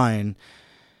online.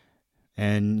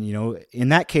 And, you know, in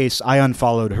that case, I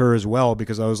unfollowed her as well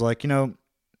because I was like, you know,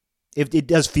 it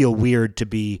does feel weird to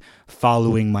be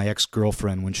following my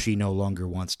ex-girlfriend when she no longer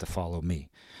wants to follow me.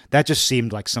 That just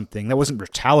seemed like something that wasn't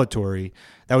retaliatory.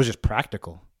 That was just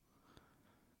practical.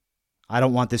 I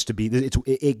don't want this to be,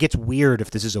 it gets weird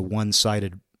if this is a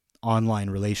one-sided online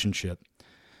relationship.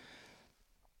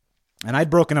 And I'd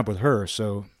broken up with her,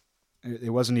 so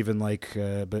it wasn't even like,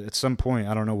 but at some point,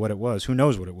 I don't know what it was. Who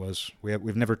knows what it was?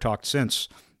 We've never talked since.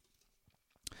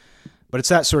 But it's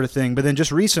that sort of thing. But then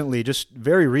just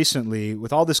very recently,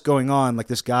 with all this going on, like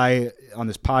this guy on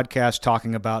this podcast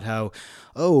talking about how,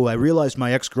 I realized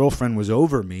my ex-girlfriend was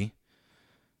over me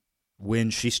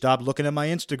when she stopped looking at my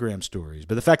Instagram stories.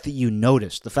 But the fact that you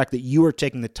noticed, the fact that you are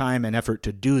taking the time and effort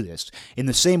to do this, in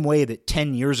the same way that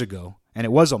 10 years ago, and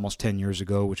it was almost 10 years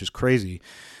ago, which is crazy,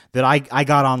 that I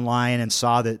got online and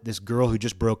saw that this girl who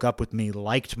just broke up with me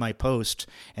liked my post,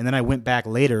 and then I went back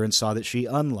later and saw that she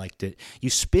unliked it. You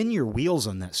spin your wheels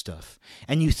on that stuff,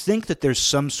 and you think that there's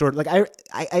some sort of, like,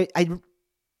 I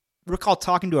recall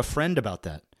talking to a friend about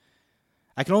that.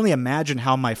 I can only imagine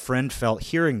how my friend felt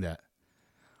hearing that,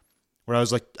 where I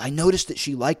was like, I noticed that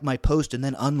she liked my post and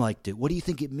then unliked it. What do you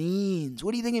think it means?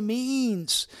 What do you think it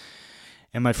means?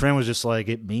 And my friend was just like,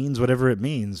 it means whatever it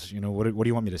means. You know, what do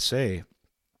you want me to say?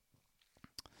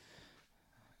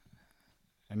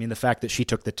 I mean, the fact that she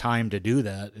took the time to do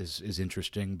that is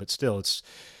interesting, but still, it's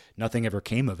nothing ever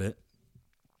came of it.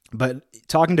 But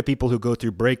talking to people who go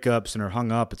through breakups and are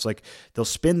hung up, it's like they'll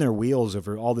spin their wheels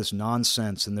over all this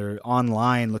nonsense, and they're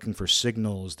online looking for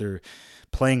signals. They're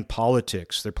playing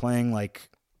politics. They're playing like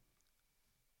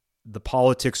the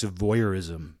politics of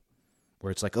voyeurism,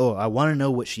 where it's like, oh, I want to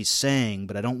know what she's saying,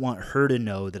 but I don't want her to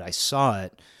know that I saw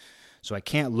it, so I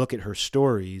can't look at her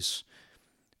stories.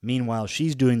 Meanwhile,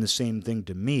 she's doing the same thing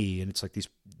to me, and it's like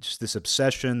this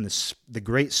obsession, the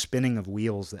great spinning of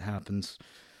wheels that happens.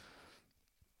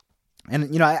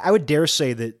 And, I would dare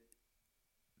say that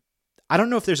I don't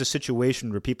know if there's a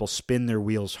situation where people spin their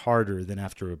wheels harder than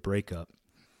after a breakup,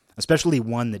 especially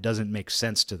one that doesn't make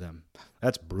sense to them.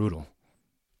 That's brutal.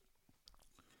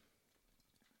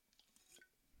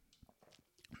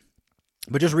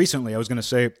 But just recently, I was going to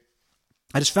say,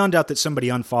 I just found out that somebody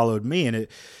unfollowed me, and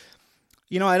it,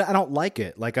 I don't like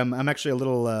it. Like, I'm actually a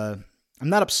little, I'm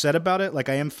not upset about it. Like,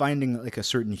 I am finding like a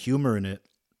certain humor in it.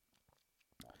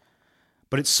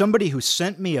 But it's somebody who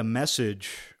sent me a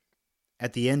message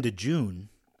at the end of June.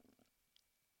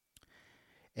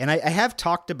 And I have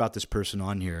talked about this person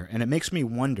on here, and it makes me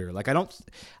wonder. Like,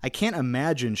 I can't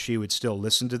imagine she would still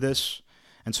listen to this.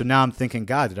 And so now I'm thinking,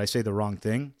 God, did I say the wrong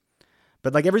thing?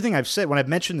 But like everything I've said, when I've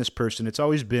mentioned this person, it's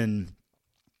always been,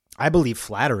 I believe,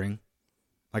 flattering.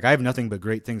 Like, I have nothing but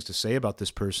great things to say about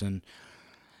this person.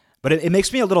 But it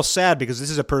makes me a little sad because this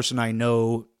is a person I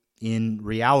know in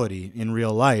reality, in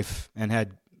real life, and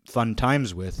had fun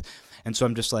times with. And so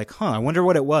I'm just like, I wonder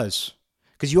what it was.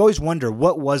 Because you always wonder,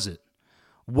 what was it?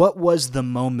 What was the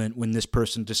moment when this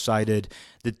person decided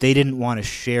that they didn't want to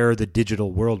share the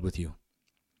digital world with you?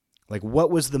 Like,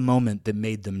 what was the moment that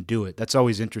made them do it? That's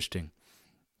always interesting.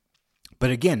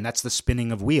 But again, that's the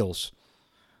spinning of wheels.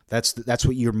 That's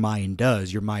what your mind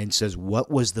does. Your mind says, what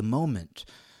was the moment?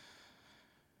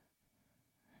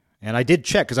 And I did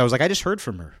check because I was like, I just heard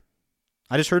from her.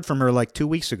 I just heard from her like 2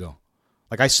 weeks ago.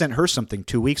 Like, I sent her something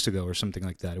 2 weeks ago or something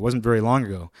like that. It wasn't very long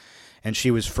ago. And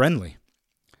she was friendly.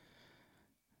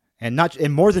 And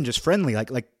more than just friendly,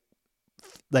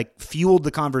 like fueled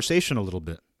the conversation a little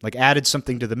bit. Like, added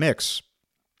something to the mix.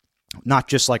 Not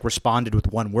just like responded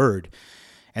with one word.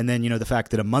 And then, the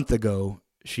fact that a month ago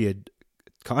she had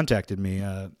contacted me,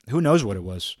 who knows what it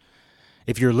was.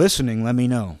 If you're listening, let me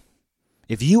know.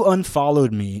 If you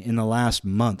unfollowed me in the last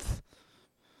month,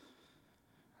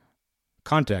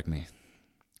 contact me.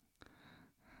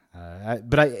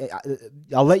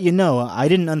 I'll let you know, I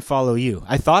didn't unfollow you.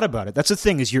 I thought about it. That's the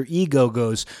thing, is your ego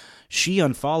goes, she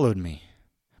unfollowed me.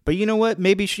 But you know what?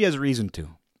 Maybe she has reason to.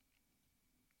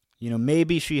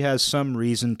 Maybe she has some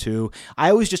reason to. I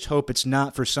always just hope it's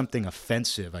not for something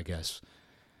offensive, I guess.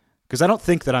 Because I don't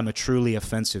think that I'm a truly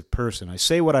offensive person. I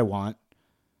say what I want.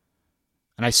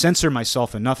 And I censor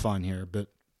myself enough on here, but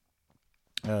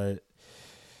the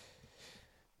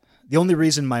only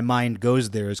reason my mind goes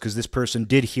there is because this person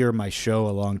did hear my show a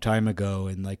long time ago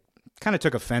and like kind of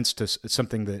took offense to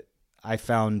something that I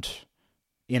found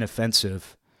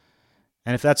inoffensive.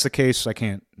 And if that's the case,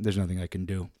 there's nothing I can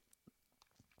do.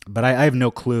 But I have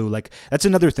no clue. Like, that's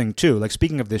another thing too. Like,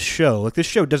 speaking of this show, like, this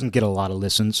show doesn't get a lot of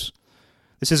listens.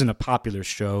 This isn't a popular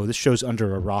show. This show's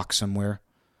under a rock somewhere.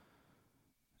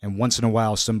 And once in a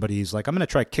while, somebody's like, I'm going to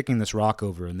try kicking this rock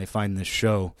over, and they find this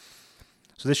show.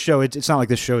 So this show, it's not like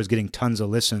this show is getting tons of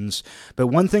listens. But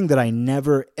one thing that I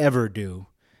never, ever do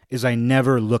is I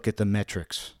never look at the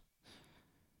metrics.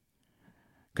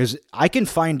 Because I can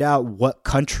find out what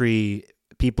country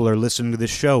people are listening to this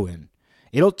show in.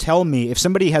 It'll tell me if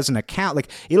somebody has an account,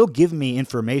 like, it'll give me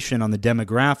information on the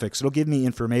demographics. It'll give me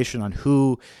information on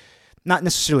who, not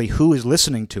necessarily who is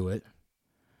listening to it,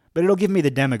 but it'll give me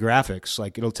the demographics.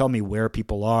 Like, it'll tell me where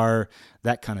people are,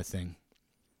 that kind of thing.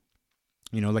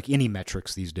 Like any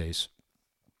metrics these days.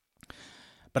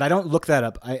 But I don't look that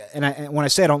up. And when I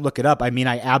say I don't look it up, I mean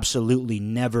I absolutely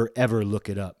never, ever look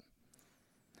it up.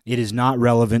 It is not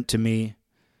relevant to me.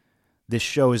 This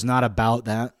show is not about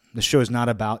that. The show is not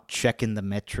about checking the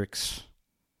metrics.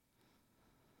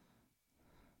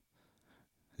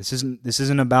 This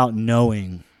isn't about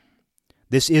knowing.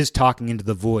 This is talking into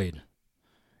the void.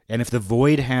 And if the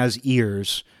void has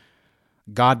ears,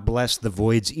 God bless the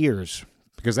void's ears.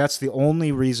 Because that's the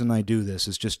only reason I do this,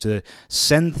 is just to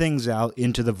send things out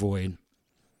into the void.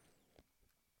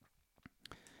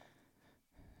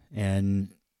 And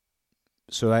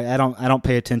so I don't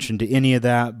pay attention to any of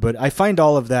that, but I find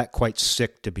all of that quite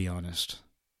sick, to be honest.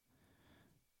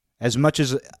 As much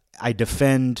as I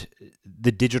defend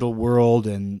the digital world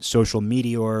and social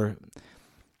media,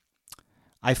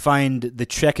 I find the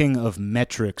checking of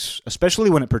metrics, especially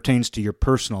when it pertains to your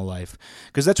personal life,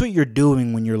 because that's what you're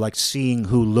doing when you're like seeing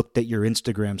who looked at your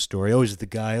Instagram story. Oh, is the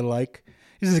guy I like?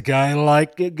 Is the guy I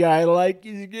like? Is the guy I like?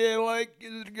 Is the guy I like?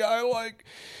 Is the guy I like?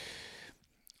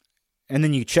 And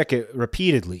then you check it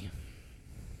repeatedly.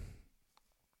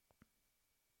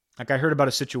 Like I heard about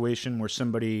a situation where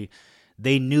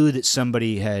they knew that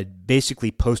somebody had basically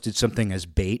posted something as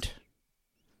bait.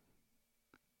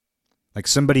 Like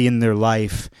somebody in their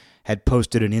life had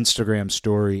posted an Instagram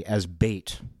story as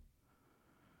bait.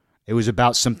 It was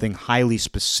about something highly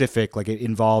specific, like it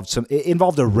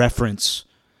involved a reference,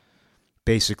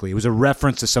 basically. It was a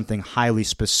reference to something highly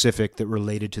specific that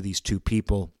related to these two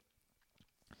people.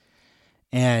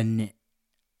 And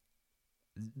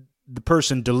the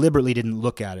person deliberately didn't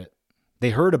look at it.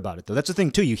 They heard about it, though. That's the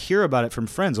thing, too. You hear about it from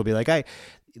friends. They'll be like,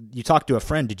 you talk to a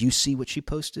friend, did you see what she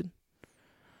posted?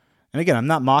 And again, I'm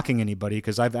not mocking anybody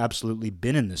because I've absolutely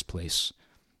been in this place.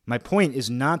 My point is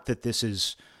not that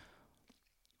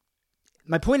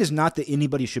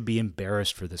anybody should be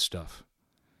embarrassed for this stuff.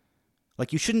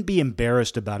 Like, you shouldn't be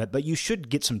embarrassed about it, but you should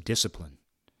get some discipline.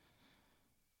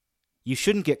 You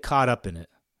shouldn't get caught up in it.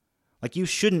 Like, you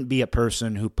shouldn't be a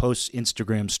person who posts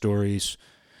Instagram stories,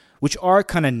 which are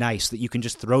kind of nice, that you can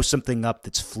just throw something up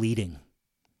that's fleeting.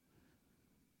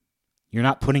 You're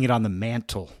not putting it on the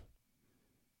mantle.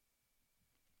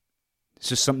 It's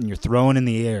just something you're throwing in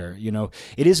the air. You know,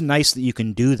 it is nice that you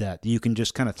can do that you can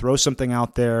just kind of throw something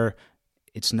out there.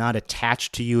 It's not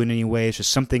attached to you in any way. It's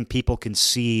just something people can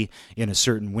see in a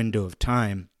certain window of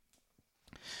time.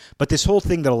 But this whole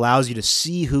thing that allows you to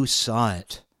see who saw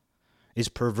it is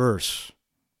perverse.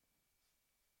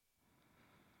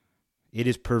 It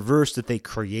is perverse that they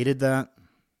created that.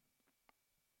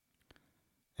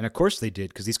 And of course they did,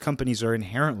 because these companies are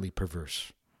inherently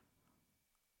perverse.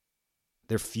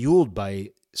 They're fueled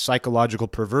by psychological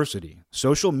perversity.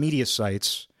 Social media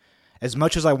sites, as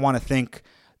much as I want to think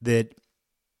that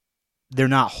they're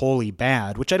not wholly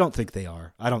bad, which I don't think they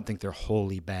are. I don't think they're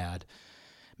wholly bad.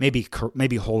 Maybe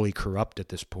wholly corrupt at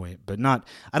this point, but not.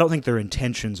 I don't think their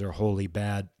intentions are wholly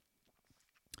bad.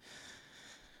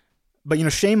 But, you know,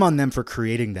 shame on them for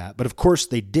creating that. But of course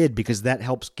they did, because that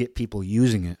helps get people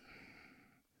using it.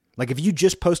 Like if you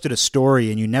just posted a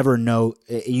story and you never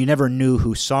knew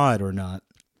who saw it or not,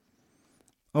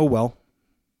 oh well.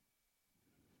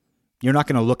 You're not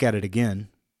going to look at it again.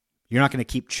 You're not going to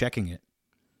keep checking it.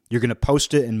 You're going to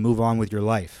post it and move on with your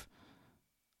life.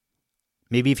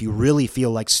 Maybe if you really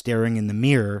feel like staring in the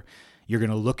mirror, you're going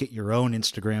to look at your own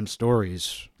Instagram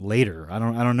stories later. I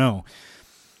don't know.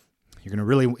 You're going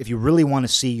to if you really want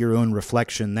to see your own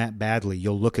reflection that badly,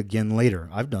 you'll look again later.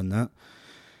 I've done that.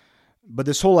 But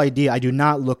this whole idea, I do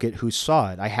not look at who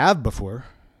saw it. I have before.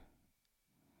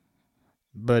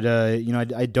 But,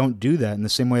 I don't do that in the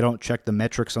same way I don't check the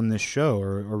metrics on this show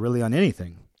or really on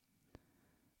anything.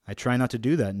 I try not to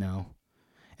do that now.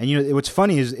 And, you know, what's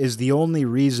funny is the only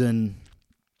reason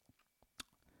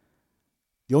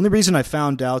I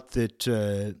found out that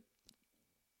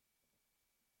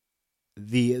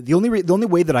the only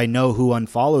way that I know who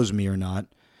unfollows me or not,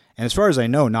 and as far as I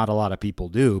know, not a lot of people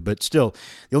do, but still,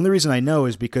 the only reason I know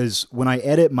is because when I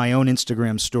edit my own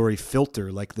Instagram story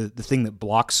filter, like the thing that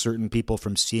blocks certain people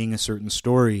from seeing a certain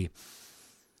story,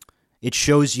 it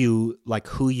shows you like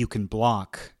who you can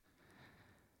block.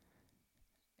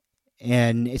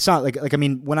 And it's not like I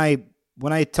mean, when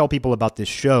I tell people about this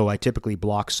show, I typically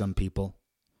block some people.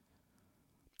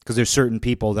 Because there's certain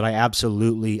people that I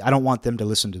don't want them to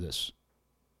listen to this.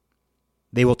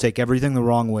 They will take everything the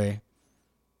wrong way.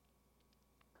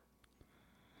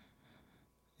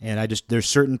 And there's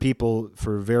certain people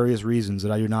for various reasons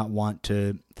that I do not want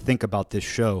to think about this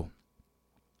show.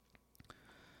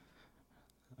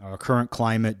 Our current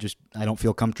climate, I don't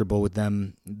feel comfortable with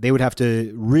them. They would have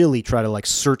to really try to like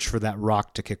search for that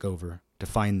rock to kick over to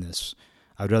find this.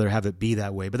 I would rather have it be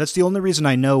that way. But that's the only reason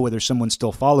I know whether someone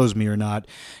still follows me or not,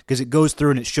 because it goes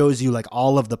through and it shows you like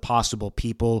all of the possible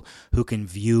people who can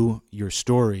view your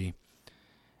story.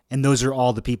 And those are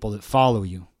all the people that follow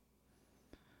you.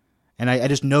 And I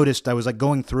just noticed I was like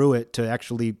going through it to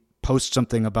actually post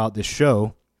something about this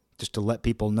show, just to let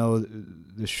people know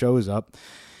this show is up.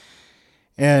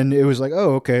 And it was like,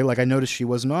 oh, okay, like I noticed she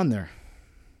wasn't on there.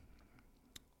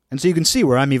 And so you can see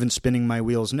where I'm even spinning my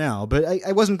wheels now. But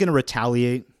I wasn't going to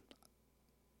retaliate.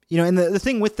 You know, and the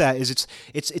thing with that is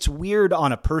it's weird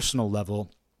on a personal level.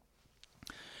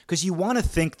 Because you want to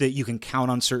think that you can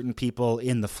count on certain people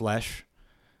in the flesh.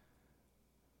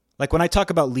 Like when I talk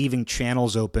about leaving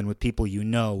channels open with people you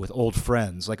know, with old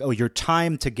friends, like, oh, your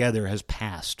time together has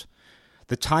passed.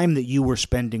 The time that you were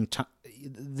spending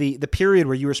the period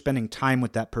where you were spending time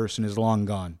with that person is long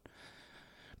gone.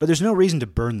 But there's no reason to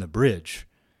burn the bridge.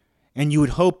 And you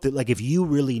would hope that, like, if you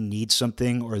really need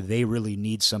something or they really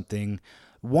need something,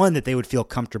 one, that they would feel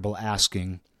comfortable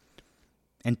asking,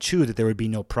 and two, that there would be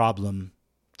no problem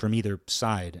from either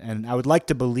side. And I would like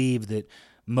to believe that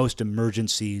most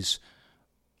emergencies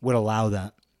would allow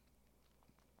that.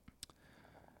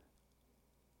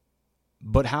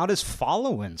 But how does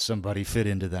following somebody fit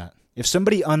into that? If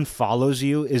somebody unfollows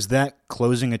you, is that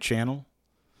closing a channel?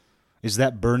 Is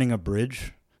that burning a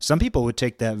bridge? Some people would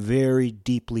take that very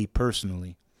deeply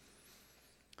personally.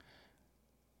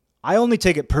 I only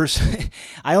take it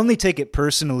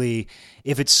personally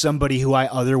if it's somebody who I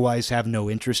otherwise have no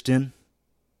interest in.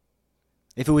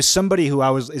 If it was somebody who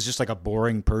is just like a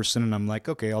boring person and I'm like,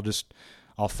 okay,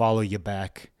 I'll follow you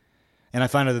back. And I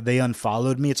find out that they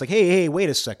unfollowed me. It's like, hey,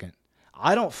 wait a second.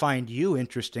 I don't find you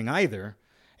interesting either.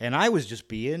 And I was just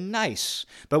being nice.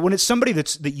 But when it's somebody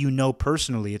that you know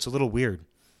personally, it's a little weird.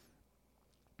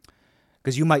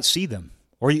 Because you might see them.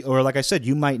 Or like I said,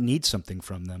 you might need something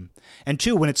from them. And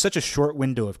two, when it's such a short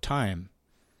window of time.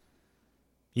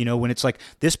 You know, when it's like,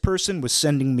 this person was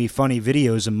sending me funny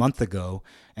videos a month ago,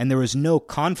 and there was no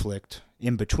conflict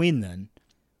in between then.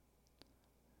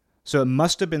 So it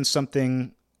must have been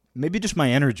something, maybe just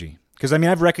my energy. Because, I mean,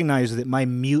 I've recognized that my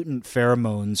mutant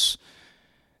pheromones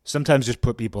sometimes just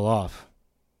put people off.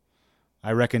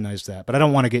 I recognize that. But I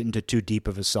don't want to get into too deep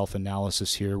of a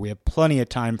self-analysis here. We have plenty of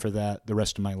time for that the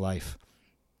rest of my life.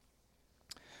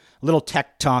 A little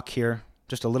tech talk here.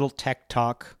 Just a little tech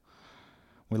talk.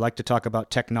 We like to talk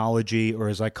about technology, or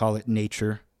as I call it,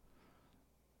 nature.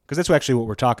 Because that's actually what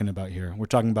we're talking about here. We're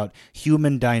talking about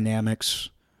human dynamics.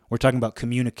 We're talking about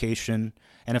communication.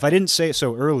 And if I didn't say it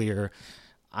so earlier,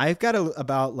 I've got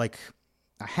about like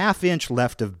a half-inch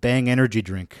left of Bang energy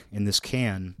drink in this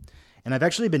can, and I've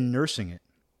actually been nursing it.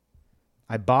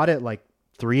 I bought it like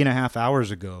 3.5 hours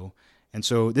ago, and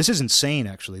so this is insane,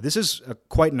 actually. This is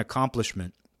quite an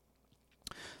accomplishment.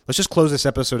 Let's just close this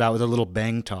episode out with a little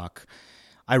Bang talk.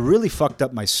 I really fucked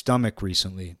up my stomach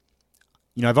recently.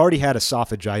 You know, I've already had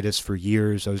esophagitis for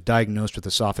years. I was diagnosed with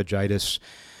esophagitis.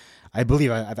 I believe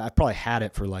I've probably had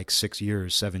it for like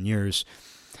 7 years.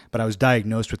 But I was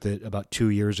diagnosed with it about 2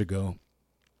 years ago.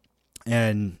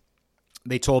 And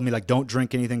they told me, like, don't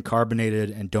drink anything carbonated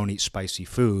and don't eat spicy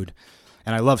food.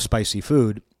 And I love spicy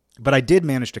food. But I did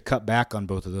manage to cut back on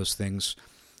both of those things.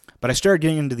 But I started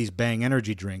getting into these Bang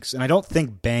energy drinks. And I don't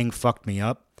think Bang fucked me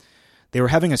up. They were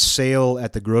having a sale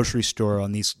at the grocery store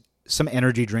on some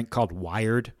energy drink called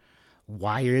Wired.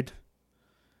 Wired.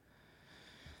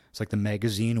 It's like the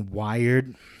magazine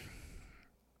Wired.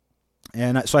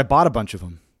 And so I bought a bunch of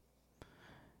them.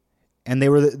 And they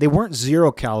weren't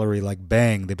 0 calorie like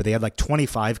Bang, but they had like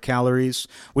 25 calories,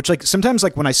 which, like, sometimes,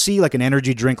 like, when I see like an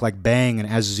energy drink like Bang and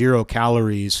it has 0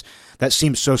 calories, that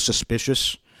seems so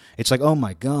suspicious. It's like, oh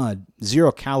my God,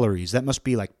 0 calories. That must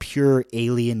be like pure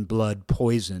alien blood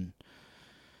poison.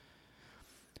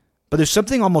 But there's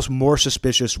something almost more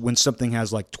suspicious when something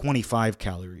has like 25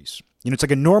 calories. You know, it's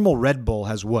like a normal Red Bull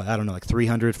has what? I don't know, like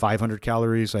 300, 500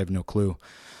 calories. I have no clue.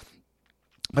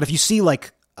 But if you see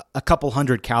like a couple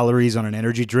hundred calories on an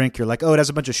energy drink, you're like, oh, it has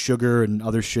a bunch of sugar and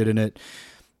other shit in it.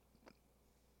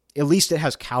 At least it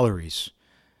has calories.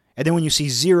 And then when you see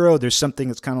 0, there's something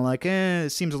that's kind of like,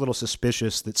 it seems a little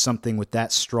suspicious that something with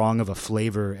that strong of a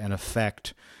flavor and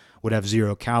effect would have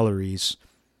 0 calories.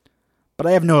 But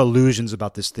I have no illusions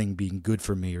about this thing being good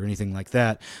for me or anything like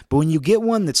that. But when you get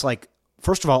one that's like,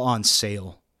 first of all, on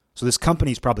sale, so this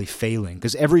company's probably failing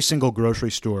because every single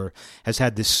grocery store has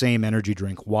had this same energy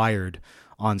drink, Wired,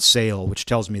 on sale, which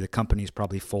tells me the company's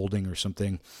probably folding or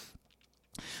something.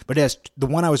 But the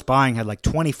one I was buying had like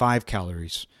 25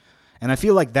 calories. And I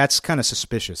feel like that's kind of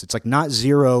suspicious. It's like not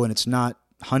 0 and it's not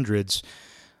hundreds.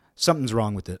 Something's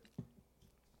wrong with it.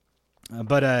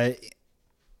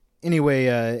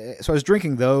 Anyway, so I was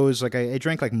drinking those. Like I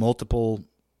drank like multiple,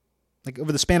 like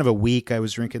over the span of a week, I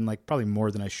was drinking like probably more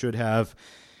than I should have,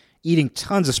 eating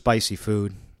tons of spicy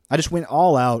food. I just went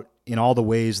all out in all the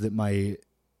ways that my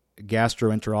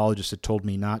gastroenterologist had told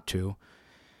me not to.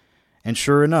 And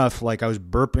sure enough, like I was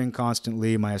burping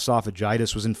constantly. My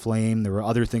esophagitis was inflamed. There were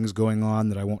other things going on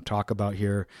that I won't talk about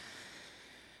here.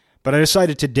 But I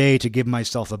decided today to give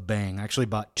myself a Bang. I actually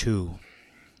bought 2,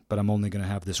 but I'm only going to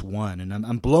have this one. And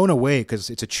I'm blown away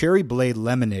because it's a Cherry Blade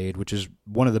lemonade, which is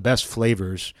one of the best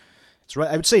flavors. It's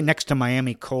right, I would say next to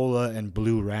Miami Cola and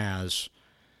Blue Raz,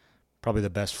 probably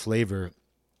the best flavor.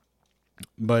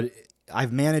 But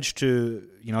I've managed to,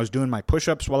 I was doing my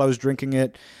push-ups while I was drinking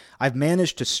it. I've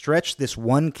managed to stretch this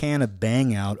one can of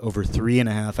Bang out over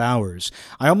 3.5 hours.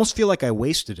 I almost feel like I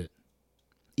wasted it.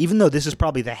 Even though this is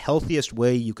probably the healthiest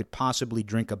way you could possibly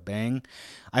drink a Bang,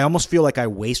 I almost feel like I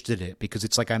wasted it because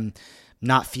it's like I'm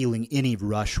not feeling any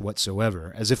rush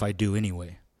whatsoever, as if I do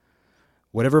anyway.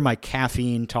 Whatever my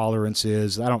caffeine tolerance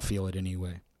is, I don't feel it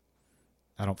anyway.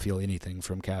 I don't feel anything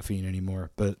from caffeine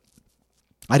anymore, but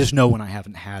I just know when I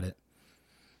haven't had it.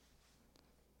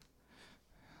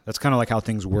 That's kind of like how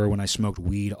things were when I smoked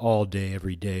weed all day,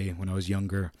 every day when I was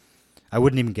younger. I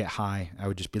wouldn't even get high. I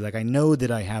would just be like, I know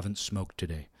that I haven't smoked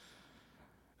today,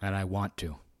 and I want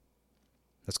to.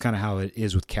 That's kind of how it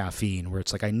is with caffeine, where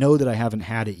it's like, I know that I haven't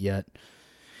had it yet.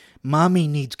 Mommy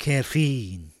needs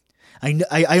caffeine.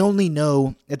 I only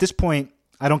know, at this point,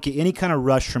 I don't get any kind of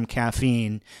rush from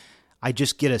caffeine. I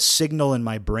just get a signal in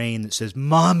my brain that says,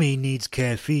 Mommy needs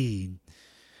caffeine.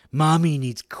 Mommy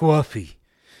needs coffee.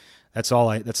 That's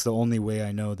the only way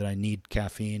I know that I need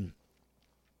caffeine.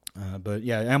 But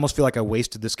yeah, I almost feel like I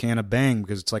wasted this can of Bang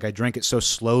because it's like I drank it so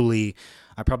slowly,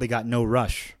 I probably got no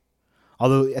rush.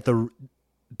 Although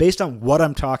based on what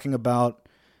I'm talking about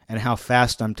and how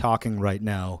fast I'm talking right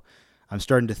now, I'm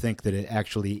starting to think that it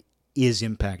actually is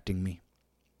impacting me.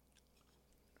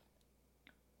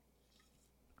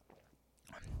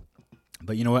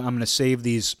 But you know what? I'm going to save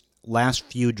these last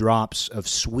few drops of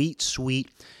sweet, sweet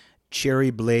Cherry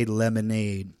Blade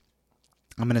lemonade.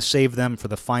 I'm going to save them for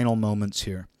the final moments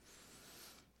here.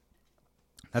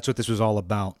 That's what this was all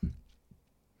about. It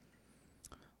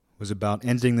was about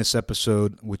ending this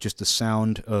episode with just the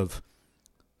sound of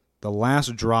the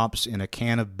last drops in a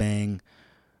can of Bang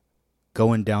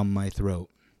going down my throat.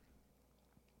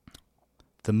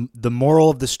 The moral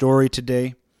of the story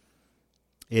today,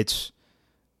 it's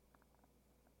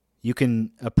you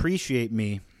can appreciate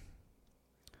me,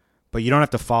 but you don't have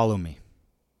to follow me.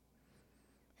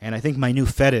 And I think my new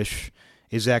fetish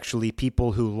is actually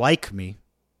people who like me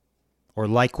or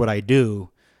like what I do,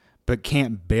 but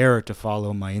can't bear to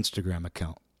follow my Instagram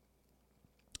account.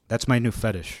 That's my new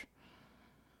fetish.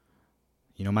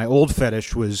 My old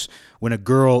fetish was when a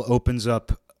girl opens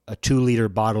up a 2-liter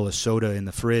bottle of soda in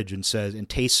the fridge and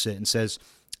tastes it and says,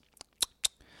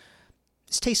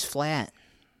 "This tastes flat."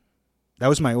 That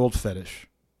was my old fetish.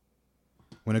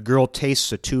 When a girl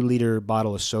tastes a 2-liter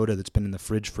bottle of soda that's been in the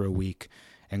fridge for a week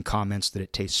and comments that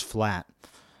it tastes flat,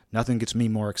 nothing gets me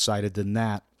more excited than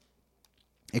that,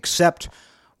 except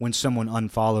when someone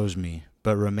unfollows me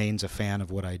but remains a fan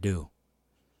of what I do.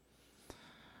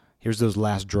 Here's those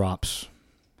last drops.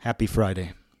 Happy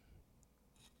Friday.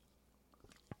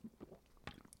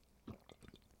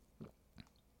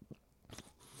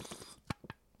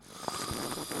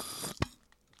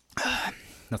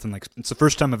 Nothing like, it's the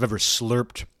first time I've ever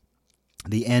slurped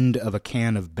the end of a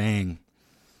can of Bang.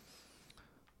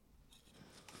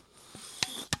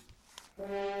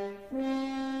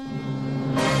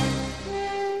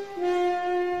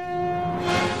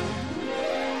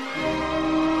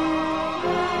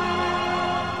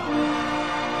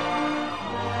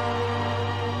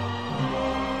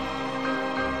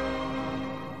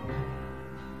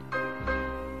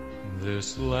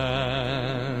 This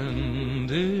land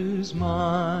is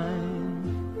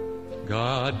mine.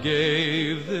 God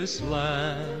gave this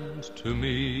land to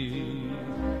me.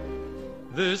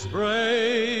 This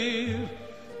brave,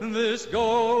 this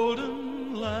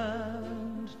golden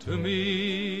land to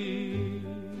me.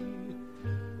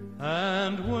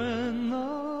 And when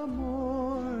the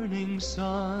morning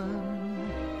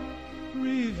sun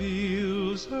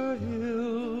reveals her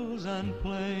hills and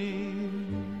plains,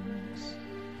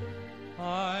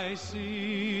 I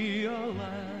see a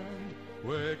land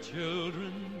where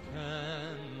children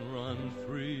can run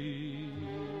free.